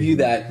 give you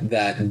that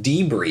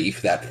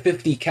debrief, that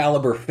 50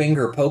 caliber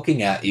finger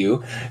poking at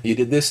you. You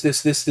did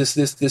this,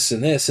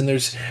 and this.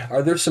 And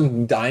are there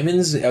some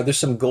diamonds? Are there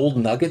some gold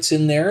nuggets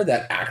in there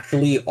that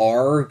actually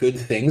are good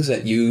things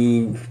that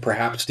you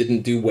perhaps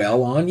didn't do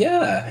well on?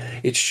 Yeah.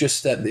 It's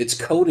just that it's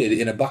coated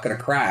in a bucket of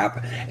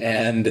crap,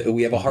 and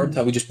we have a hard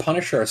time. We just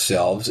punish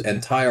ourselves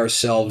and tie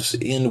ourselves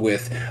in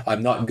with,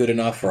 I'm not good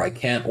enough, or I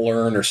can't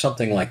learn, or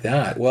something like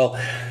that. Well,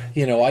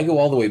 I go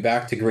all the way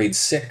back to grade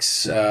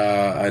 6.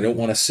 I don't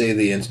want to say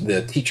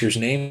the teacher's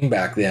name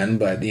back then,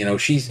 but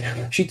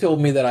she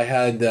told me that I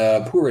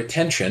had poor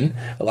attention.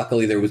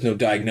 Luckily, there was no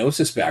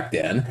diagnosis back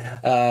then,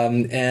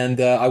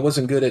 and I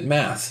wasn't good at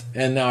math.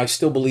 And now I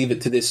still believe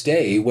it to this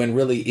day. When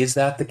really, is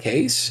that the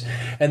case?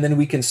 And then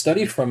we can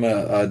study from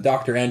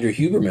Dr. Andrew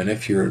Huberman.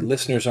 If your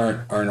listeners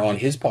aren't on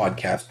his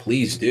podcast,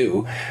 please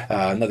do.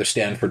 Another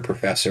Stanford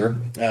professor,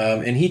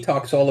 and he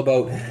talks all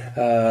about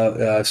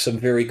some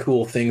very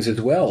cool things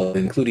as well,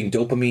 including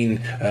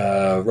dopamine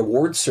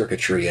reward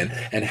circuitry,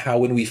 and how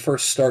when we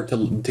first start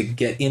to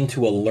get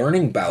into a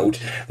learning bout,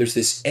 there's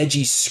this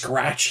edgy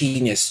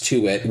scratchiness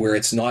to it where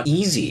it's not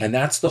easy. And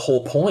that's the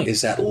whole point,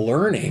 is that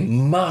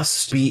learning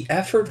must be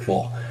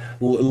effortful.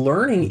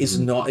 Learning is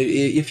not,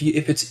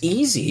 if it's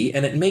easy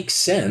and it makes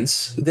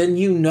sense, then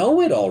you know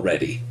it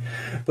already.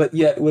 But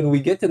yet when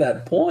we get to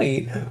that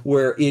point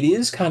where it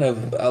is kind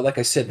of, like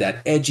I said, that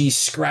edgy,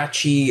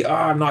 scratchy,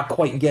 I'm not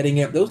quite getting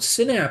it, those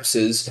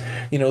synapses,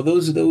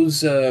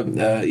 those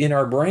in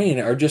our brain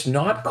are just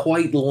not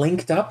quite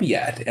linked up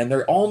yet. And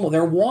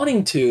they're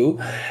wanting to.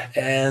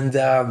 And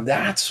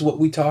that's what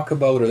we talk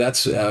about, or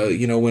that's,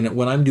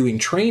 when I'm doing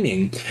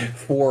training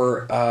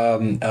for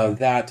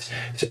that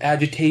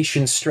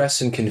agitation, stress,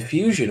 and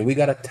confusion, we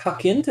got to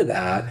tuck into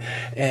that.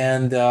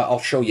 And I'll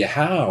show you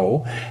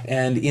how.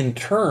 And in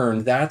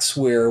turn, that's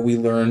where we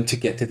learn to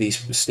get to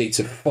these states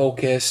of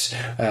focus,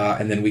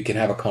 and then we can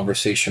have a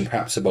conversation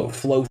perhaps about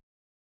flow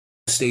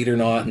state or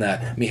not, and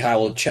that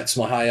Mihaly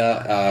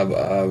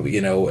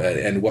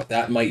Csikszentmihalyi, and what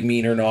that might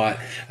mean or not,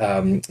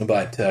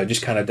 but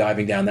just kind of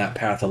diving down that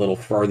path a little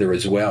farther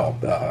as well.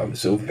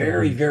 So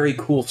very, very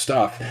cool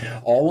stuff,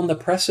 all on the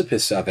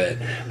precipice of it.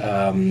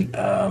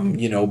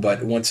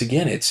 But once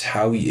again, it's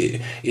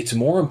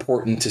more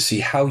important to see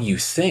how you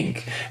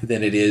think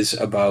than it is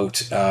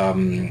about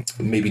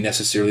maybe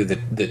necessarily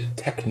the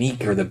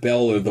technique or the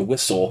bell or the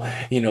whistle,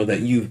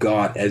 that you've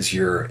got as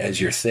your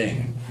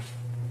thing.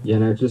 Yeah,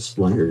 and I've just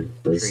wondered,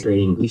 does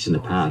trading, at least in the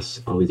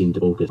past, always seem to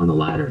focus on the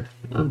latter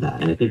of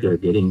that? And I think they're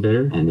getting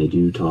better, and they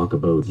do talk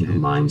about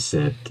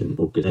mindset and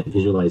focus and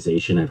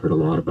visualization. I've heard a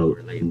lot about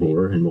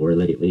more and more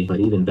lately. But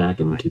even back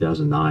in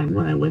 2009,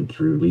 when I went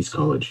through police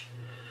college,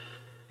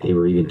 they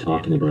were even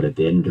talking about it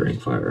then during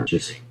fire,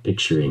 just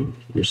picturing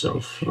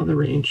yourself on the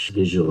range,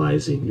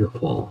 visualizing your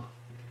qual.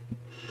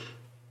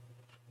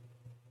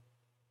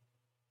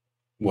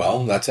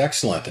 Well, that's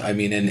excellent. I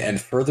mean, and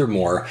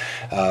furthermore,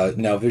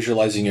 now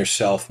visualizing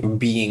yourself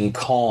being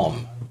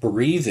calm,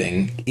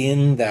 breathing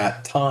in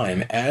that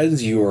time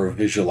as you're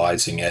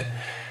visualizing it,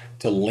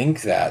 to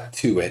link that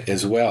to it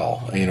as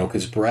well,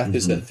 because breath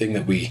is that thing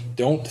that we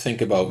don't think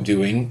about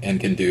doing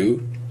and can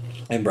do.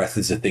 And breath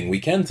is the thing we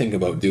can think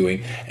about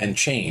doing and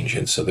change.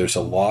 And so there's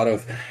a lot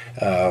of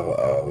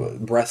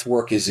breath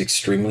work is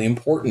extremely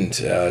important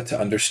to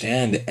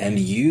understand and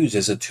use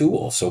as a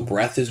tool. So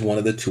breath is one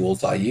of the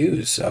tools I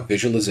use.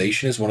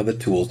 Visualization is one of the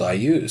tools I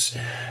use.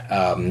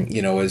 I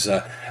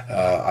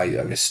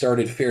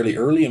started fairly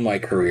early in my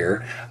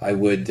career, I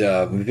would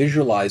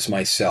visualize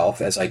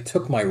myself as I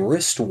took my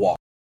wristwatch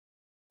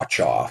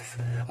off.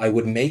 I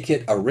would make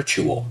it a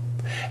ritual.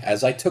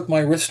 As I took my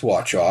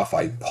wristwatch off,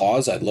 I'd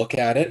pause, I'd look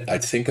at it,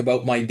 I'd think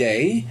about my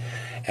day,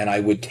 and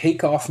I would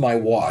take off my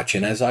watch.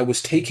 And as I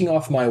was taking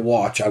off my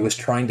watch, I was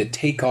trying to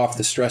take off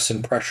the stress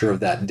and pressure of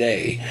that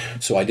day,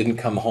 so I didn't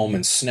come home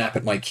and snap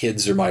at my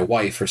kids or my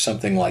wife or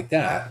something like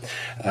that.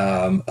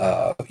 And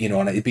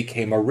it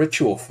became a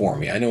ritual for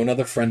me. I know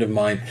another friend of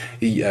mine,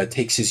 he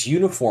takes his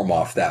uniform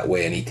off that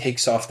way, and he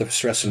takes off the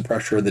stress and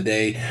pressure of the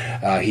day.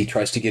 He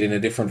tries to get in a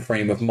different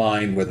frame of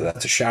mind, whether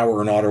that's a shower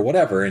or not or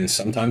whatever, and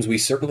sometimes we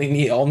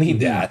certainly all need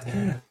that.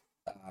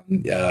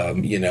 And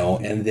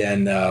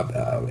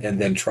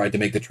then tried to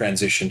make the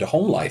transition to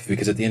home life,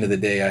 because at the end of the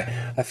day,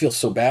 I feel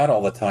so bad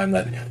all the time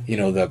that,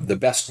 the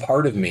best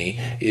part of me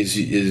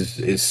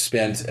is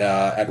spent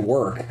at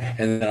work,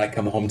 and then I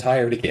come home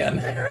tired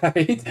again,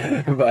 right?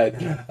 But,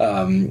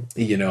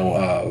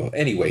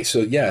 anyway,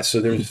 so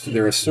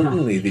there are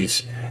certainly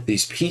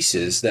these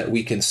pieces that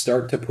we can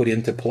start to put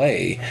into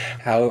play.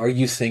 How are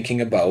you thinking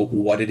about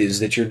what it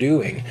is that you're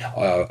doing?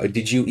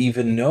 Did you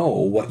even know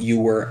what you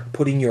were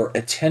putting your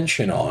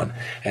attention on?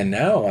 And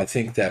now I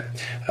think that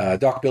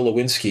Doc Bill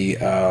Lewinsky,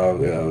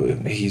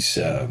 he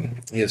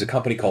has a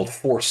company called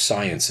Force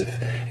Science.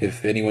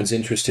 If anyone's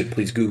interested,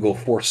 please Google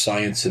Force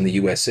Science in the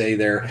USA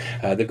there.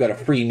 They've got a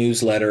free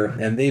newsletter,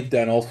 and they've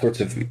done all sorts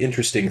of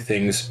interesting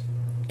things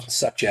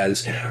such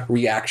as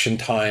reaction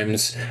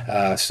times,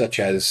 such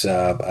as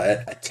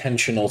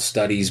attentional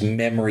studies,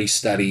 memory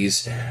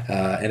studies,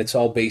 and it's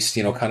all based,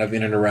 kind of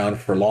in and around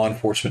for law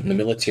enforcement and the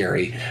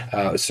military.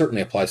 It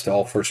certainly applies to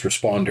all first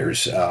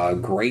responders.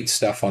 Great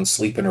stuff on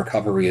sleep and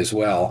recovery as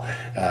well.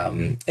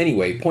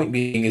 Anyway, point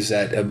being is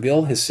that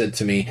Bill has said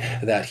to me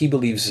that he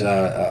believes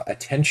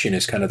attention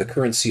is kind of the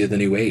currency of the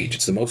new age.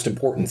 It's the most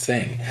important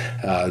thing.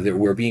 That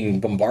we're being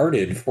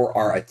bombarded for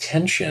our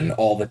attention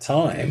all the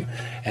time,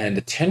 and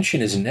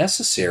attention is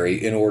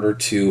necessary in order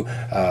to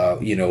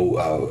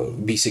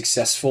be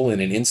successful in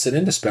an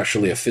incident,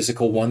 especially a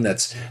physical one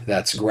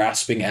that's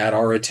grasping at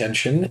our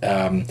attention,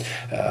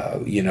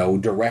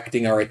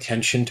 directing our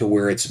attention to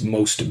where it's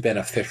most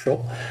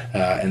beneficial.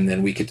 And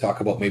then we could talk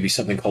about maybe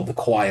something called the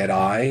quiet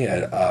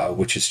eye,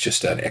 which is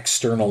just an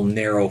external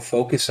narrow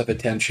focus of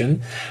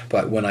attention.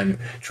 But when I'm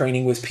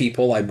training with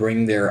people, I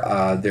bring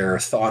their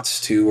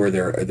thoughts to, or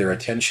their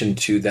attention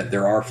to, that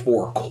there are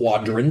 4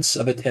 quadrants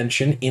of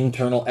attention: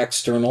 internal,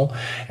 external,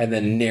 and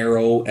then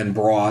narrow and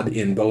broad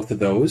in both of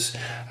those.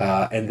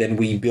 And then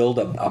we build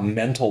a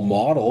mental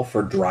model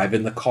for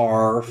driving the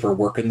car, for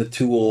working the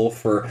tool,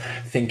 for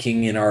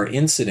thinking in our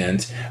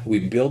incident. We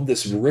build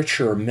this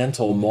richer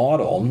mental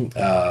model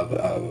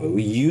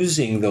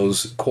using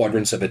those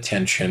quadrants of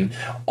attention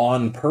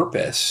on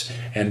purpose,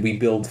 and we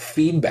build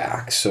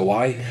feedback. So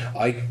I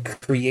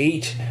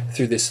create,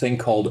 through this thing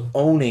called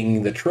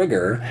owning the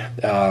trigger,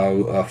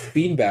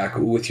 feedback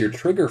with your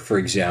trigger, for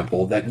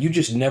example, that you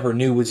just never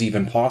knew was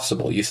even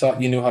possible. You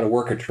thought you knew how to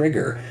work a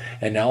trigger,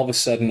 and now all of a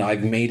sudden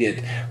I've made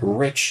it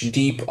rich,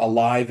 deep,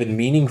 alive, and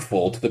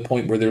meaningful to the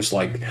point where there's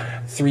like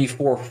 3,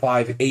 4,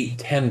 5, 8,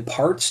 10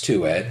 parts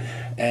to it.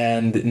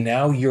 And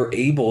now you're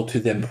able to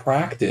then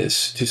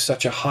practice to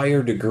such a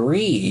higher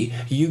degree,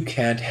 you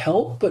can't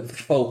help but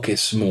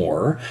focus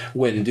more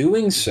when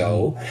doing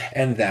so.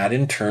 And that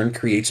in turn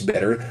creates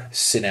better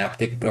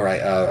synaptic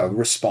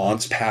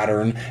response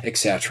pattern,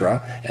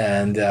 etc.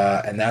 And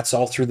that's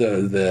all through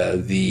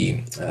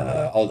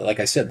like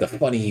I said, the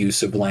funny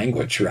use of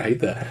language,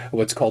 right?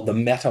 What's called the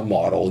meta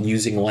model,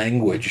 using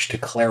language to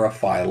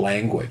clarify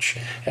language.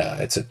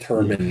 It's a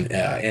term in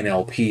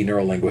NLP,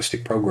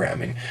 neuro-linguistic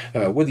programming.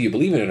 Whether you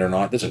believe in it or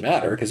not doesn't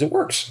matter, because it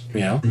works.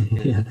 Yeah,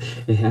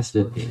 it has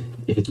to.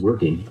 If it's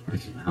working,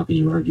 how can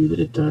you argue that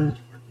it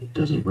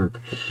doesn't work?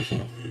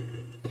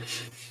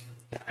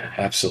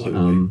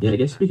 Absolutely. I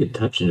guess we could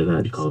touch into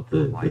that, called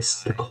the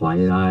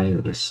quiet eye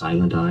or the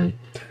silent eye.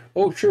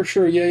 Oh,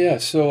 sure. Yeah.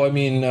 So, I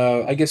mean,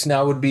 I guess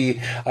now would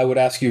be, I would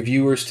ask your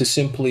viewers to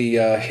simply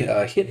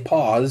hit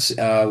pause,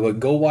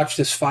 go watch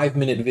this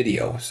 5-minute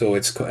video. So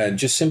it's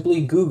just simply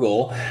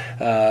Google,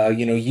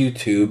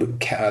 YouTube,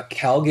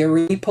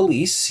 Calgary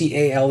Police,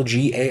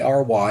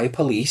 Calgary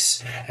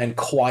Police, and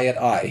Quiet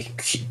Eye,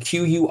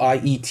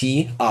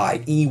 Quietieye.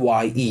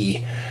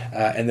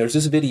 And there's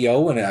this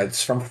video, and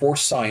it's from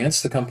Force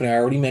Science, the company I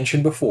already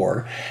mentioned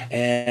before.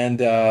 And,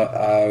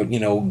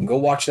 go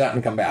watch that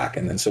and come back.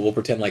 And then so we'll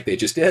pretend like they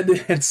just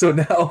did. And so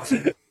now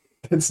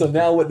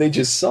what they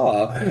just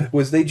saw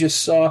was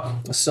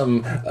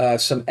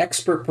some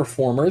expert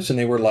performers, and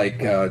they were like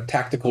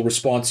tactical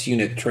response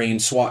unit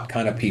trained SWAT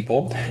kind of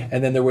people,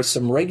 and then there was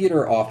some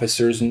regular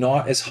officers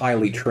not as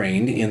highly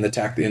trained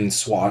in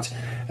SWAT,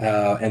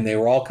 and they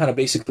were all kind of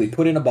basically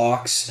put in a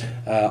box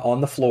on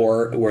the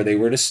floor where they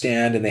were to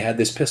stand, and they had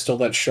this pistol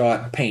that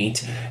shot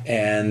paint,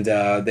 and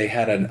they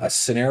had a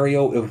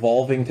scenario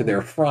evolving to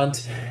their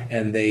front,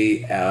 and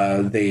they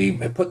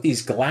put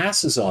these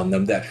glasses on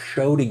them that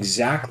showed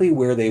exactly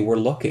where they were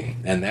looking,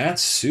 and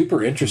that's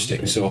super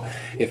interesting. So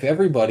if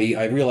everybody,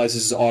 I realize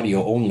this is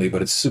audio only,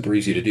 but it's super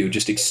easy to do,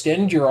 just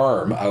extend your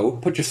arm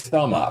out, put your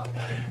thumb up,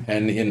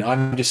 and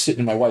I'm just sitting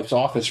in my wife's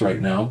office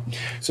right now,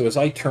 so as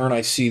I turn,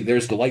 I see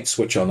there's the light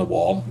switch on the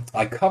wall.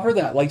 I cover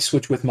that light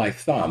switch with my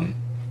thumb,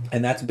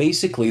 and that's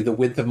basically the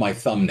width of my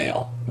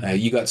thumbnail.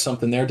 You got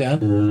something there,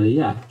 Dan?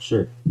 Yeah,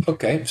 sure.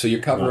 Okay, so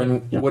you're covering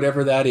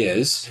whatever that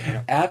is.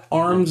 At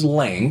arm's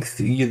length,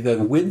 the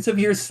width of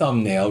your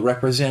thumbnail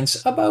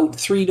represents about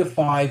 3 to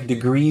 5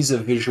 degrees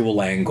of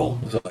visual angle,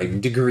 so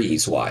like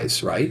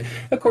degrees-wise, right?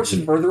 Of course,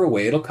 further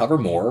away, it'll cover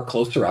more.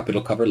 Closer up,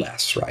 it'll cover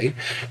less, right?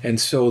 And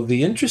so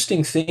the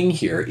interesting thing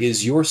here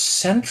is your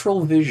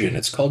central vision.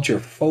 It's called your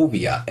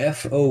fovea,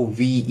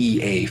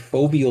 F-O-V-E-A,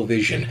 foveal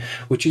vision,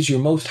 which is your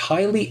most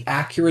highly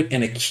accurate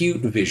and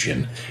acute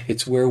vision.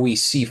 It's where we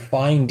see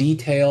fine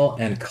detail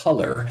and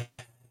color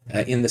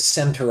in the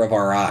center of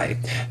our eye.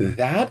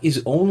 That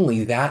is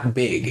only that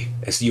big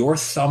as your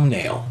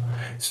thumbnail.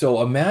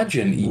 So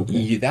imagine,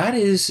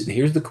 here's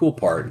the cool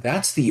part,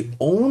 that's the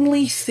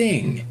only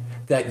thing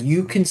that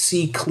you can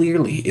see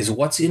clearly is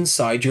what's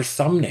inside your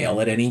thumbnail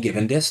at any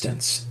given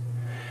distance.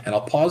 And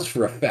I'll pause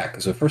for effect,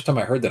 because the first time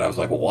I heard that, I was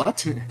like,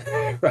 what?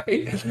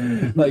 Right?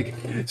 Like,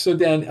 so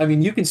Dan, I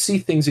mean, you can see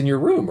things in your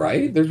room,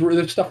 right?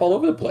 There's stuff all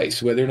over the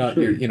place, whether or not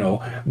you're,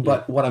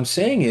 but what I'm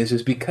saying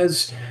is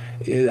because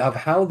of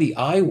how the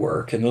eye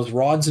work, and those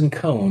rods and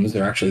cones,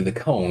 they're actually the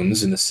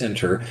cones in the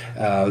center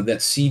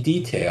that see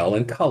detail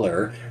and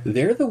color,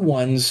 they're the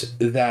ones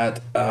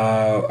that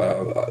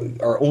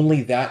are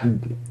only that,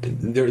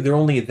 they're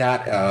only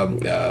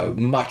that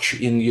much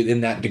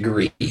in that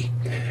degree.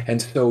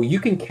 And so you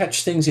can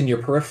catch things in your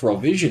peripheral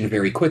vision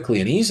very quickly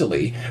and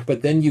easily,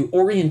 but then you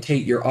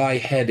orientate your eye,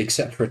 head,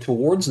 etc.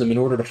 towards them in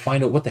order to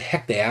find out what the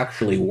heck they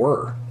actually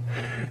were.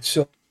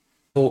 So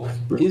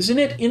isn't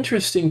it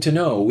interesting to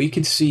know we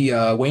could see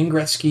Wayne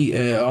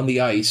Gretzky on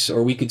the ice,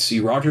 or we could see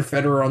Roger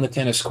Federer on the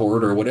tennis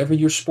court, or whatever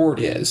your sport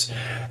is,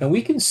 and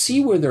we can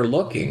see where they're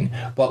looking,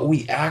 but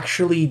we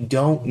actually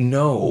don't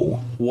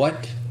know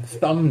what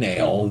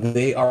thumbnail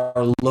they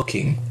are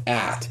looking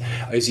at.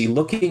 Is he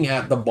looking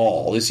at the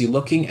ball? Is he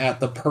looking at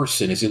the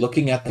person? Is he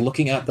looking at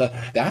the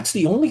that's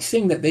the only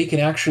thing that they can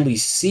actually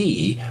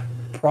see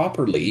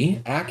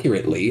properly,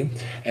 accurately.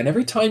 And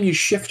every time you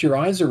shift your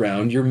eyes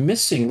around, you're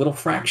missing little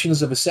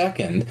fractions of a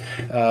second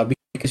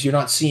because you're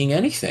not seeing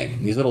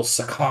anything. These little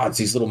saccades,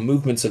 these little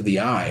movements of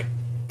the eye.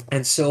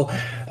 And so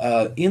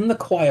in the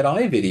Quiet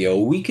Eye video,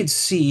 we could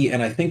see,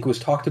 and I think was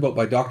talked about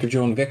by Dr.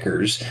 Joan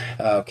Vickers,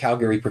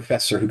 Calgary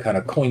professor who kind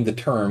of coined the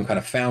term, kind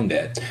of found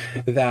it,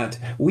 that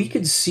we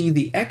could see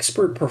the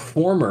expert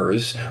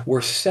performers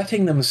were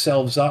setting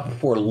themselves up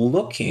for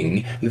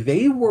looking.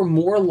 They were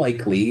more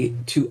likely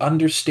to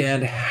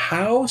understand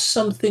how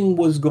something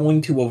was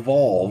going to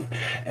evolve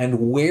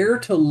and where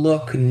to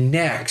look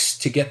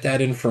next to get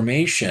that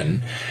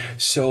information.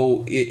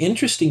 So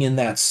interesting in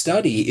that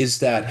study is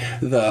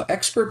that the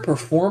expert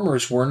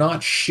performers were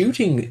not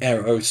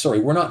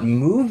were not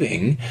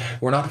moving,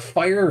 were not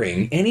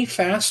firing any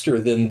faster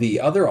than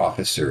the other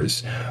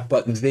officers,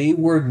 but they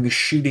were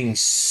shooting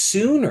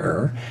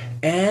sooner,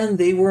 and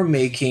they were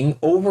making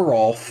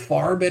overall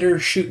far better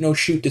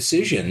shoot-no-shoot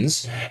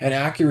decisions and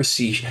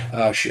accuracy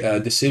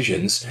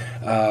decisions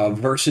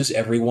versus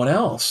everyone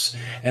else.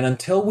 And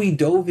until we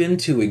dove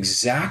into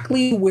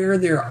exactly where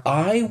their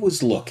eye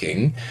was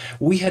looking,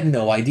 we had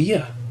no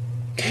idea.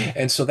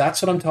 And so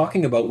that's what I'm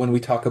talking about when we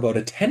talk about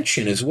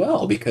attention as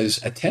well,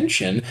 because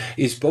attention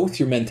is both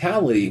your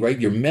mentality, right?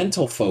 Your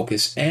mental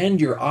focus and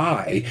your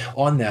eye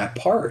on that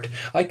part.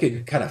 I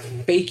could kind of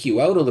fake you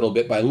out a little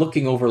bit by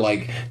looking over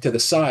like to the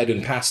side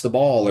and pass the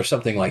ball or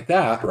something like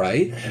that,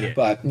 right? Yeah.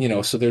 But,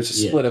 so there's a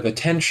split of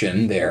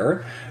attention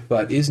there.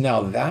 But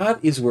that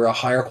is where a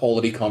higher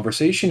quality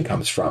conversation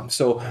comes from.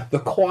 So the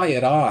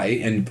Quiet Eye,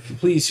 and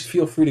please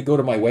feel free to go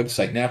to my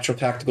website,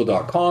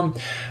 naturaltactical.com.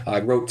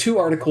 I wrote 2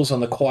 articles on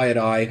the Quiet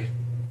Eye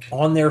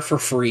on there for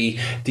free,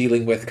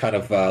 dealing with kind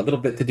of a little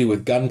bit to do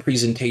with gun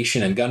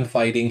presentation and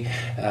gunfighting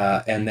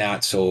and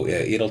that. So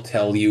it'll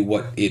tell you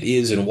what it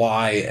is and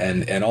why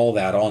and all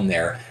that on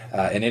there.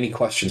 And any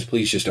questions,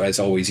 please just, as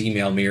always,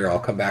 email me or I'll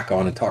come back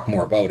on and talk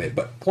more about it.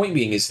 But point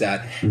being is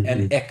that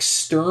an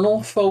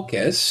external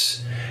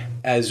focus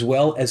as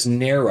well as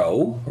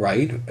narrow,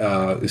 right?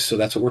 So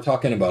that's what we're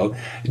talking about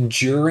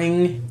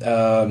during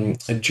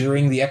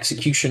the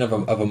execution of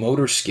a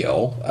motor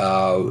skill.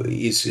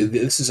 This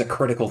is a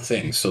critical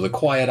thing. So the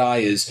Quiet Eye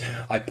is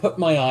I put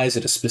my eyes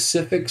at a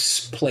specific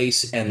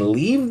place and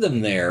leave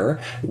them there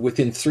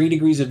within 3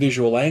 degrees of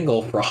visual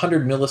angle for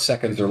 100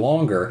 milliseconds or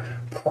longer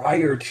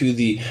prior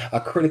to a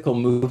critical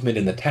movement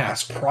in the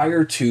task,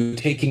 prior to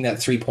taking that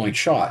 3-point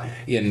shot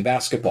in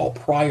basketball,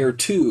 prior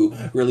to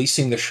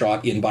releasing the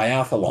shot in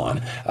biathlon,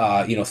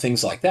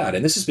 things like that.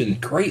 And this has been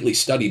greatly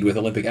studied with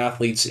Olympic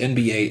athletes,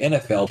 NBA,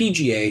 NFL,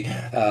 PGA,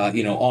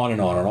 on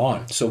and on and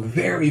on. So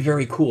very,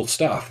 very cool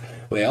stuff.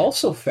 They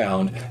also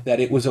found that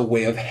it was a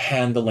way of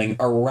handling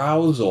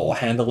arousal,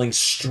 handling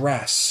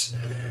stress.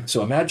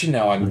 So imagine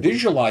now I'm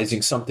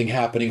visualizing something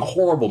happening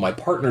horrible. My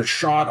partner's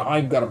shot.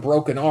 I've got a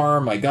broken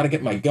arm. I got to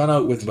get my gun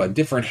out with a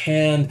different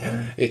hand.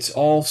 It's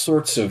all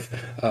sorts of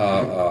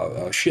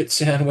shit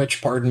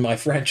sandwich. Pardon my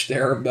French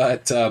there,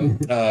 but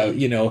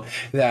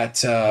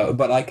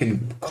but I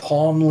can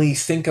calmly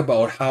think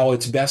about how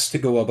it's best to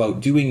go about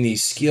doing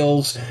these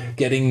skills,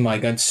 getting my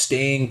gun,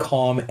 staying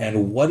calm,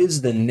 and what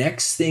is the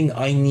next thing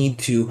I need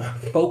to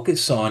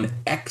focus on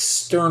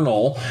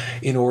external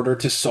in order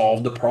to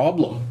solve the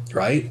problem,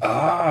 right?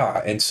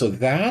 And so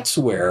that's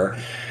where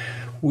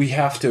we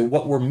have to,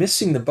 what we're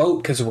missing the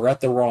boat because we're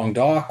at the wrong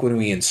dock when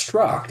we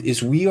instruct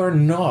is we are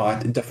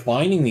not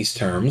defining these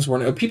terms.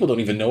 People don't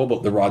even know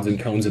about the rods and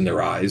cones in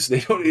their eyes. They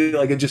don't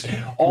it just,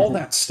 all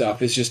that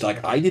stuff is just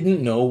like, I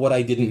didn't know what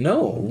I didn't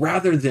know,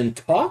 rather than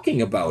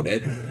talking about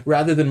it,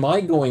 rather than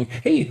my going,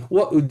 hey,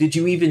 what did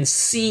you even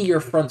see your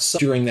front sight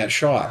during that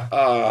shot?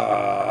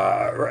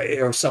 Right,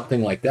 or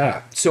something like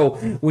that. So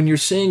when you're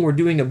saying we're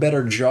doing a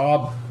better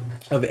job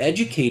of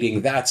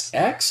educating, that's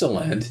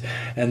excellent,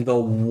 and the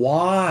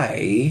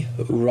why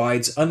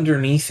rides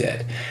underneath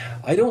it.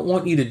 I don't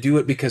want you to do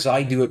it because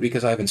I do it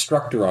because I have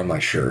instructor on my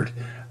shirt.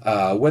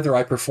 whether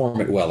I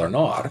perform it well or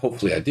not.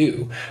 Hopefully I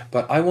do.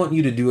 But I want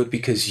you to do it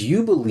because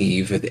you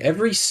believe that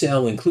every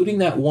cell, including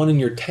that one in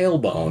your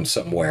tailbone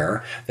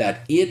somewhere,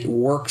 that it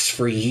works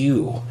for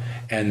you.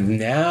 And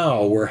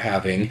now we're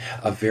having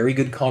a very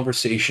good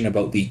conversation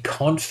about the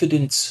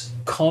confidence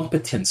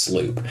competence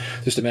loop.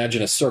 Just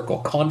imagine a circle.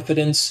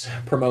 Confidence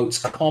promotes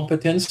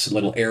competence, a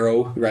little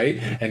arrow, right?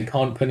 And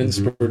competence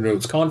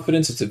promotes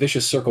confidence. It's a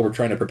vicious circle we're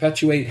trying to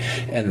perpetuate.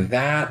 And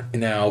that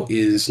now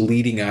is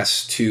leading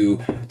us to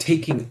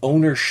taking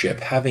ownership,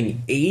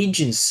 having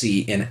agency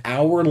in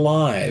our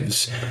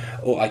lives.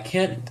 Oh, I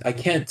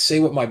can't say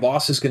what my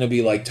boss is going to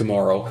be like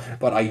tomorrow,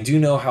 but I do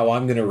know how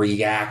I'm going to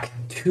react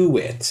to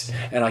it.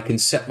 And I can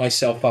set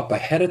myself up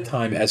ahead of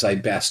time as I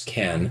best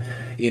can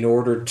in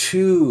order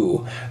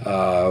to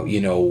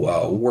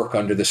work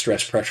under the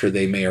stress pressure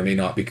they may or may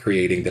not be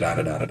creating,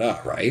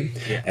 right?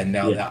 Yeah. And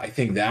now that I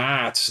think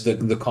that's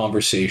the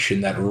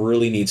conversation that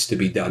really needs to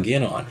be dug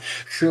in on.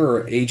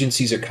 Sure,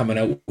 agencies are coming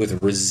out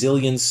with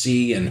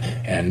resiliency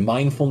and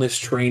mindfulness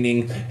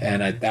training,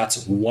 and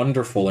that's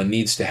wonderful and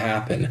needs to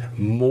happen.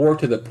 More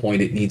to the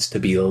point, it needs to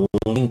be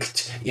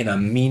linked in a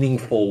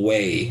meaningful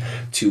way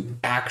to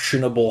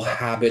actionable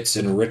habits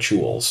and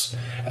rituals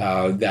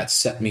that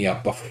set me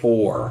up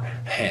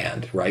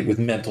beforehand, right? With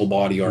mental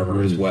body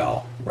armor as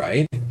well,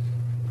 right?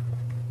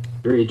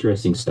 Very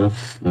interesting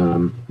stuff.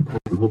 I'm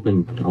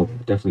hoping I'll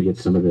definitely get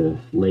some of the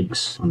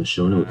links on the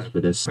show notes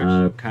for this.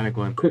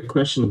 Quick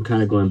question,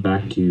 kind of going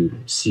back to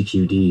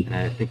CQD. And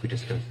I think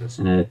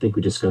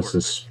we discussed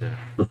this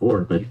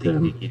before, but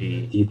do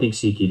you think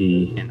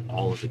CQD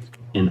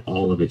in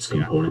all of its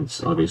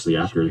components, obviously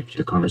after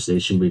the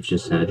conversation we've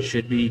just had,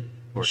 should be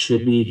or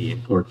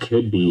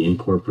could be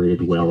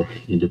incorporated well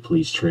into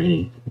police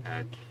training?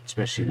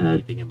 Especially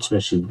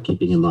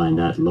keeping in mind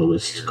that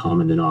lowest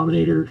common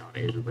denominator.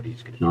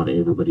 Not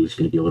everybody's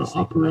going to be able to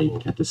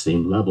operate at the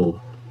same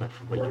level. But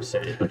from what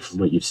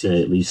you've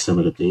said, at least some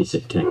of the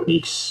basic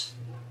techniques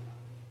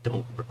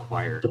don't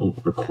require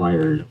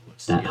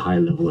that high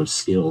level of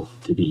skill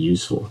to be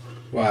useful.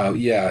 Wow,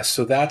 yeah.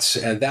 So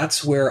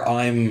that's where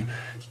I'm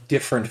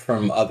different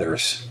from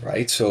others,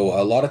 right? So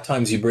a lot of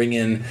times you bring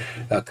in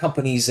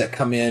companies that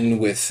come in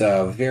with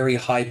very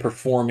high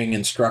performing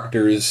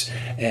instructors,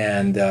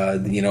 and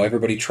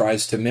everybody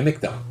tries to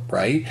mimic them,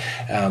 right?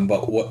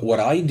 But what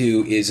I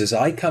do is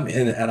I come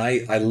in and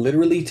I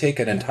literally take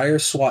an entire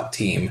SWAT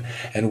team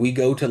and we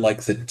go to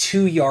like the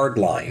 2-yard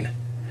line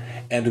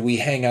and we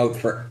hang out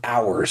for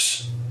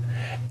hours,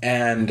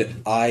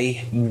 and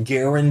I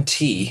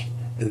guarantee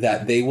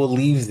that they will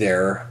leave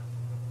there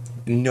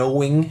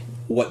knowing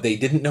what they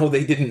didn't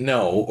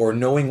know, or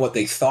knowing what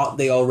they thought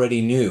they already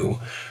knew,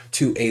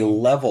 to a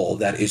level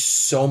that is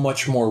so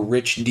much more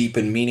rich, deep,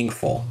 and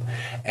meaningful.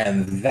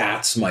 And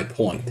that's my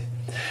point.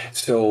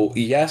 So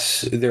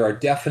yes, there are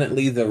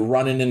definitely the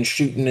running and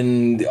shooting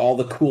and all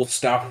the cool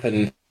stuff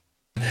and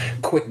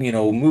quick,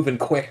 moving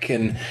quick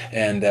and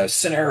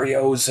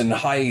scenarios and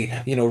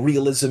high,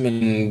 realism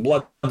and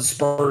blood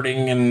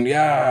spurting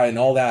and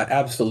all that.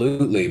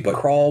 Absolutely. But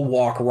crawl,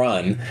 walk,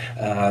 run,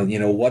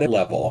 what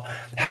level,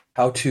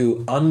 how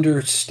to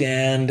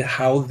understand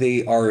how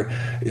they are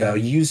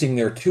using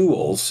their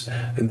tools,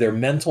 their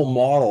mental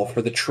model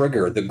for the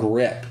trigger, the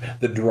grip,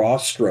 the draw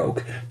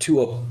stroke,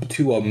 to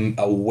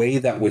a way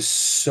that was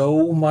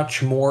so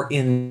much more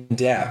in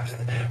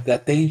depth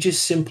that they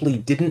just simply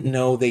didn't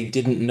know they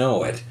didn't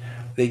know it.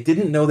 They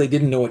didn't know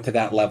it to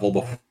that level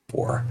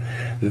before.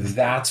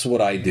 That's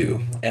what I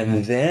do.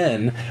 And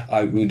then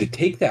I'm going to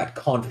take that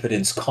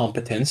confidence,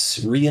 competence,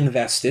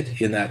 reinvest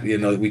it in that,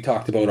 we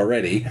talked about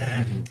already.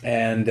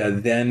 And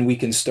then we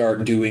can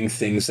start doing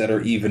things that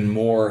are even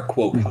more,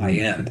 quote, high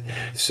end.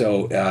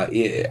 So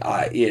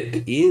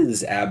it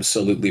is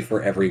absolutely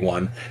for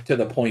everyone, to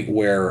the point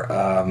where,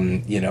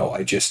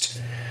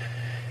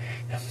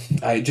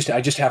 I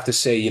just have to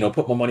say,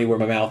 put my money where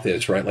my mouth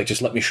is, right? Like,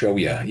 just let me show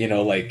you,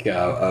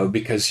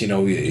 because,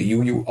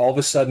 you all of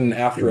a sudden,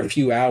 after a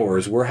few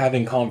hours, we're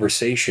having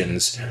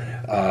conversations,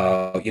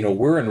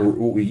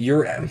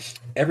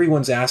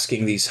 everyone's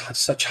asking these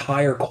such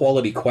higher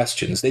quality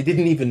questions they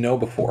didn't even know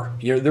before.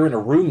 They're in a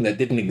room that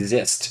didn't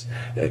exist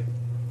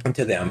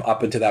to them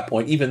up until that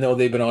point, even though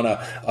they've been on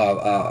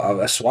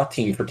a SWAT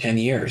team for 10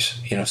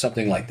 years,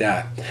 something like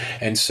that.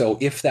 And so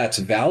if that's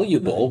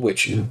valuable,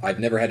 which I've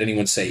never had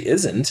anyone say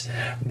isn't,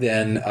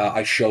 then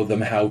I show them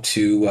how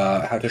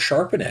to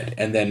sharpen it.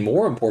 And then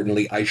more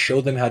importantly, I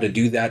show them how to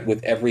do that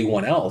with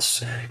everyone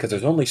else, because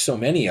there's only so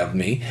many of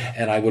me,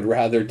 and I would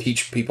rather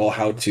teach people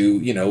how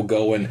to,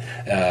 go and,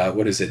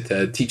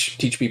 teach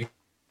people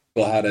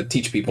how to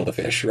teach people to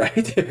fish, right?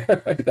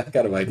 That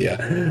kind of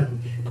idea.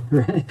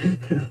 Right.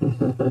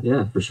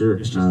 Yeah, for sure.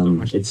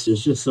 There's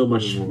just so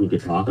much we could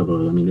talk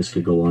about. I mean, this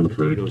could go on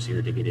for.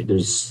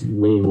 There's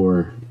way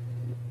more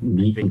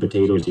meat and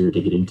potatoes here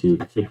to get into.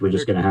 I think we're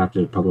just going to have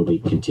to probably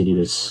continue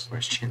this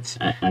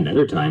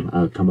another time.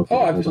 Come up with a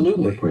whole bunch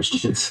more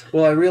questions.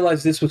 Well, I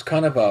realized this was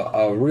kind of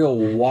a real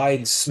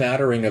wide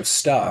smattering of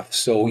stuff.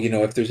 So,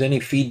 if there's any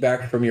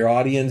feedback from your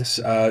audience,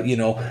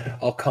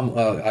 I'll come.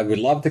 I would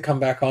love to come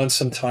back on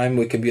sometime.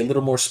 We can be a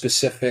little more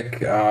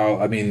specific.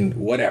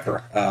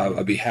 Whatever.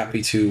 I'd be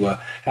happy to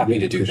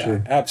do that.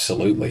 Sure.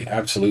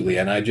 Absolutely.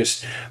 And I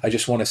just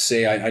want to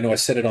say, I know I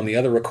said it on the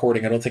other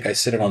recording. I don't think I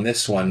said it on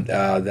this one.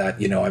 That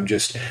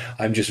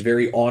I'm just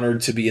very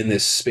honored to be in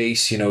this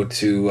space.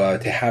 To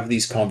have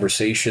these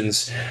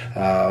conversations.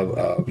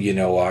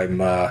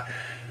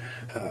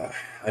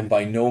 I'm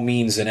by no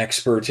means an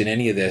expert in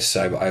any of this.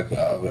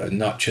 I've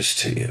not just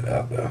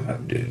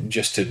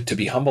to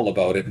be humble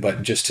about it,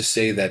 but just to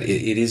say that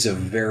it is a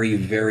very,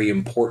 very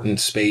important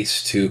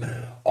space to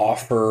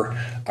offer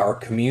our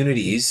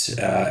communities,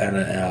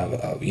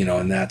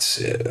 and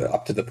that's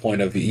up to the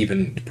point of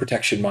even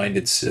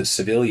protection-minded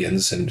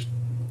civilians and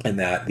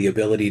that the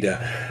ability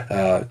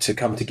to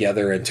come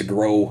together and to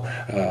grow,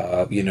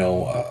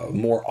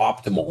 more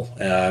optimal.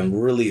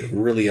 Really,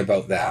 really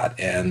about that.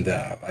 And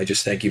I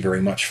just thank you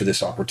very much for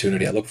this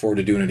opportunity. I look forward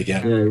to doing it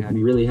again.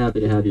 I'm really happy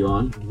to have you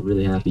on.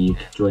 Really happy you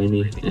joined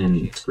me, and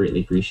it's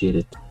greatly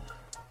appreciated.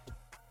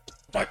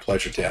 My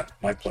pleasure, Dan.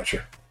 My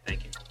pleasure.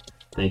 Thank you.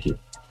 Thank you.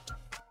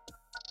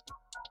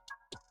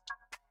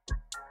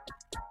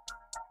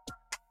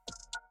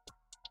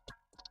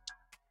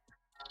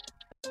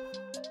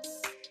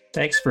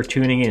 Thanks for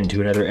tuning in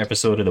to another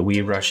episode of the We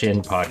Rush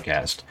In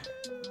podcast,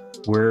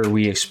 where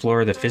we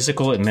explore the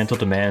physical and mental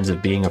demands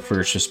of being a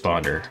first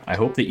responder. I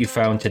hope that you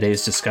found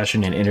today's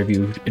discussion and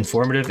interview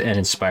informative and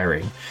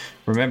inspiring.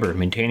 Remember,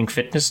 maintaining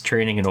fitness,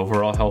 training, and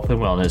overall health and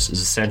wellness is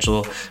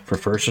essential for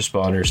first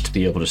responders to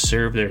be able to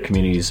serve their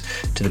communities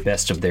to the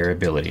best of their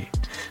ability.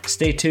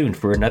 Stay tuned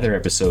for another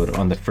episode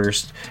on the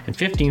 1st and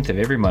 15th of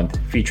every month,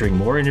 featuring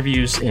more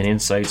interviews and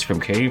insights from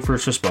Canadian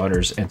first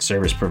responders and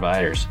service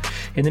providers.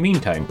 In the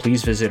meantime,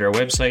 please visit our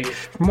website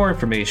for more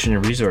information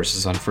and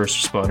resources on first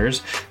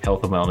responders,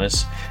 health and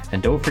wellness,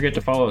 and don't forget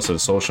to follow us on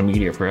social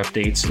media for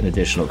updates and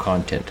additional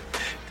content.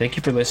 Thank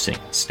you for listening.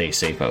 Stay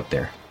safe out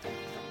there.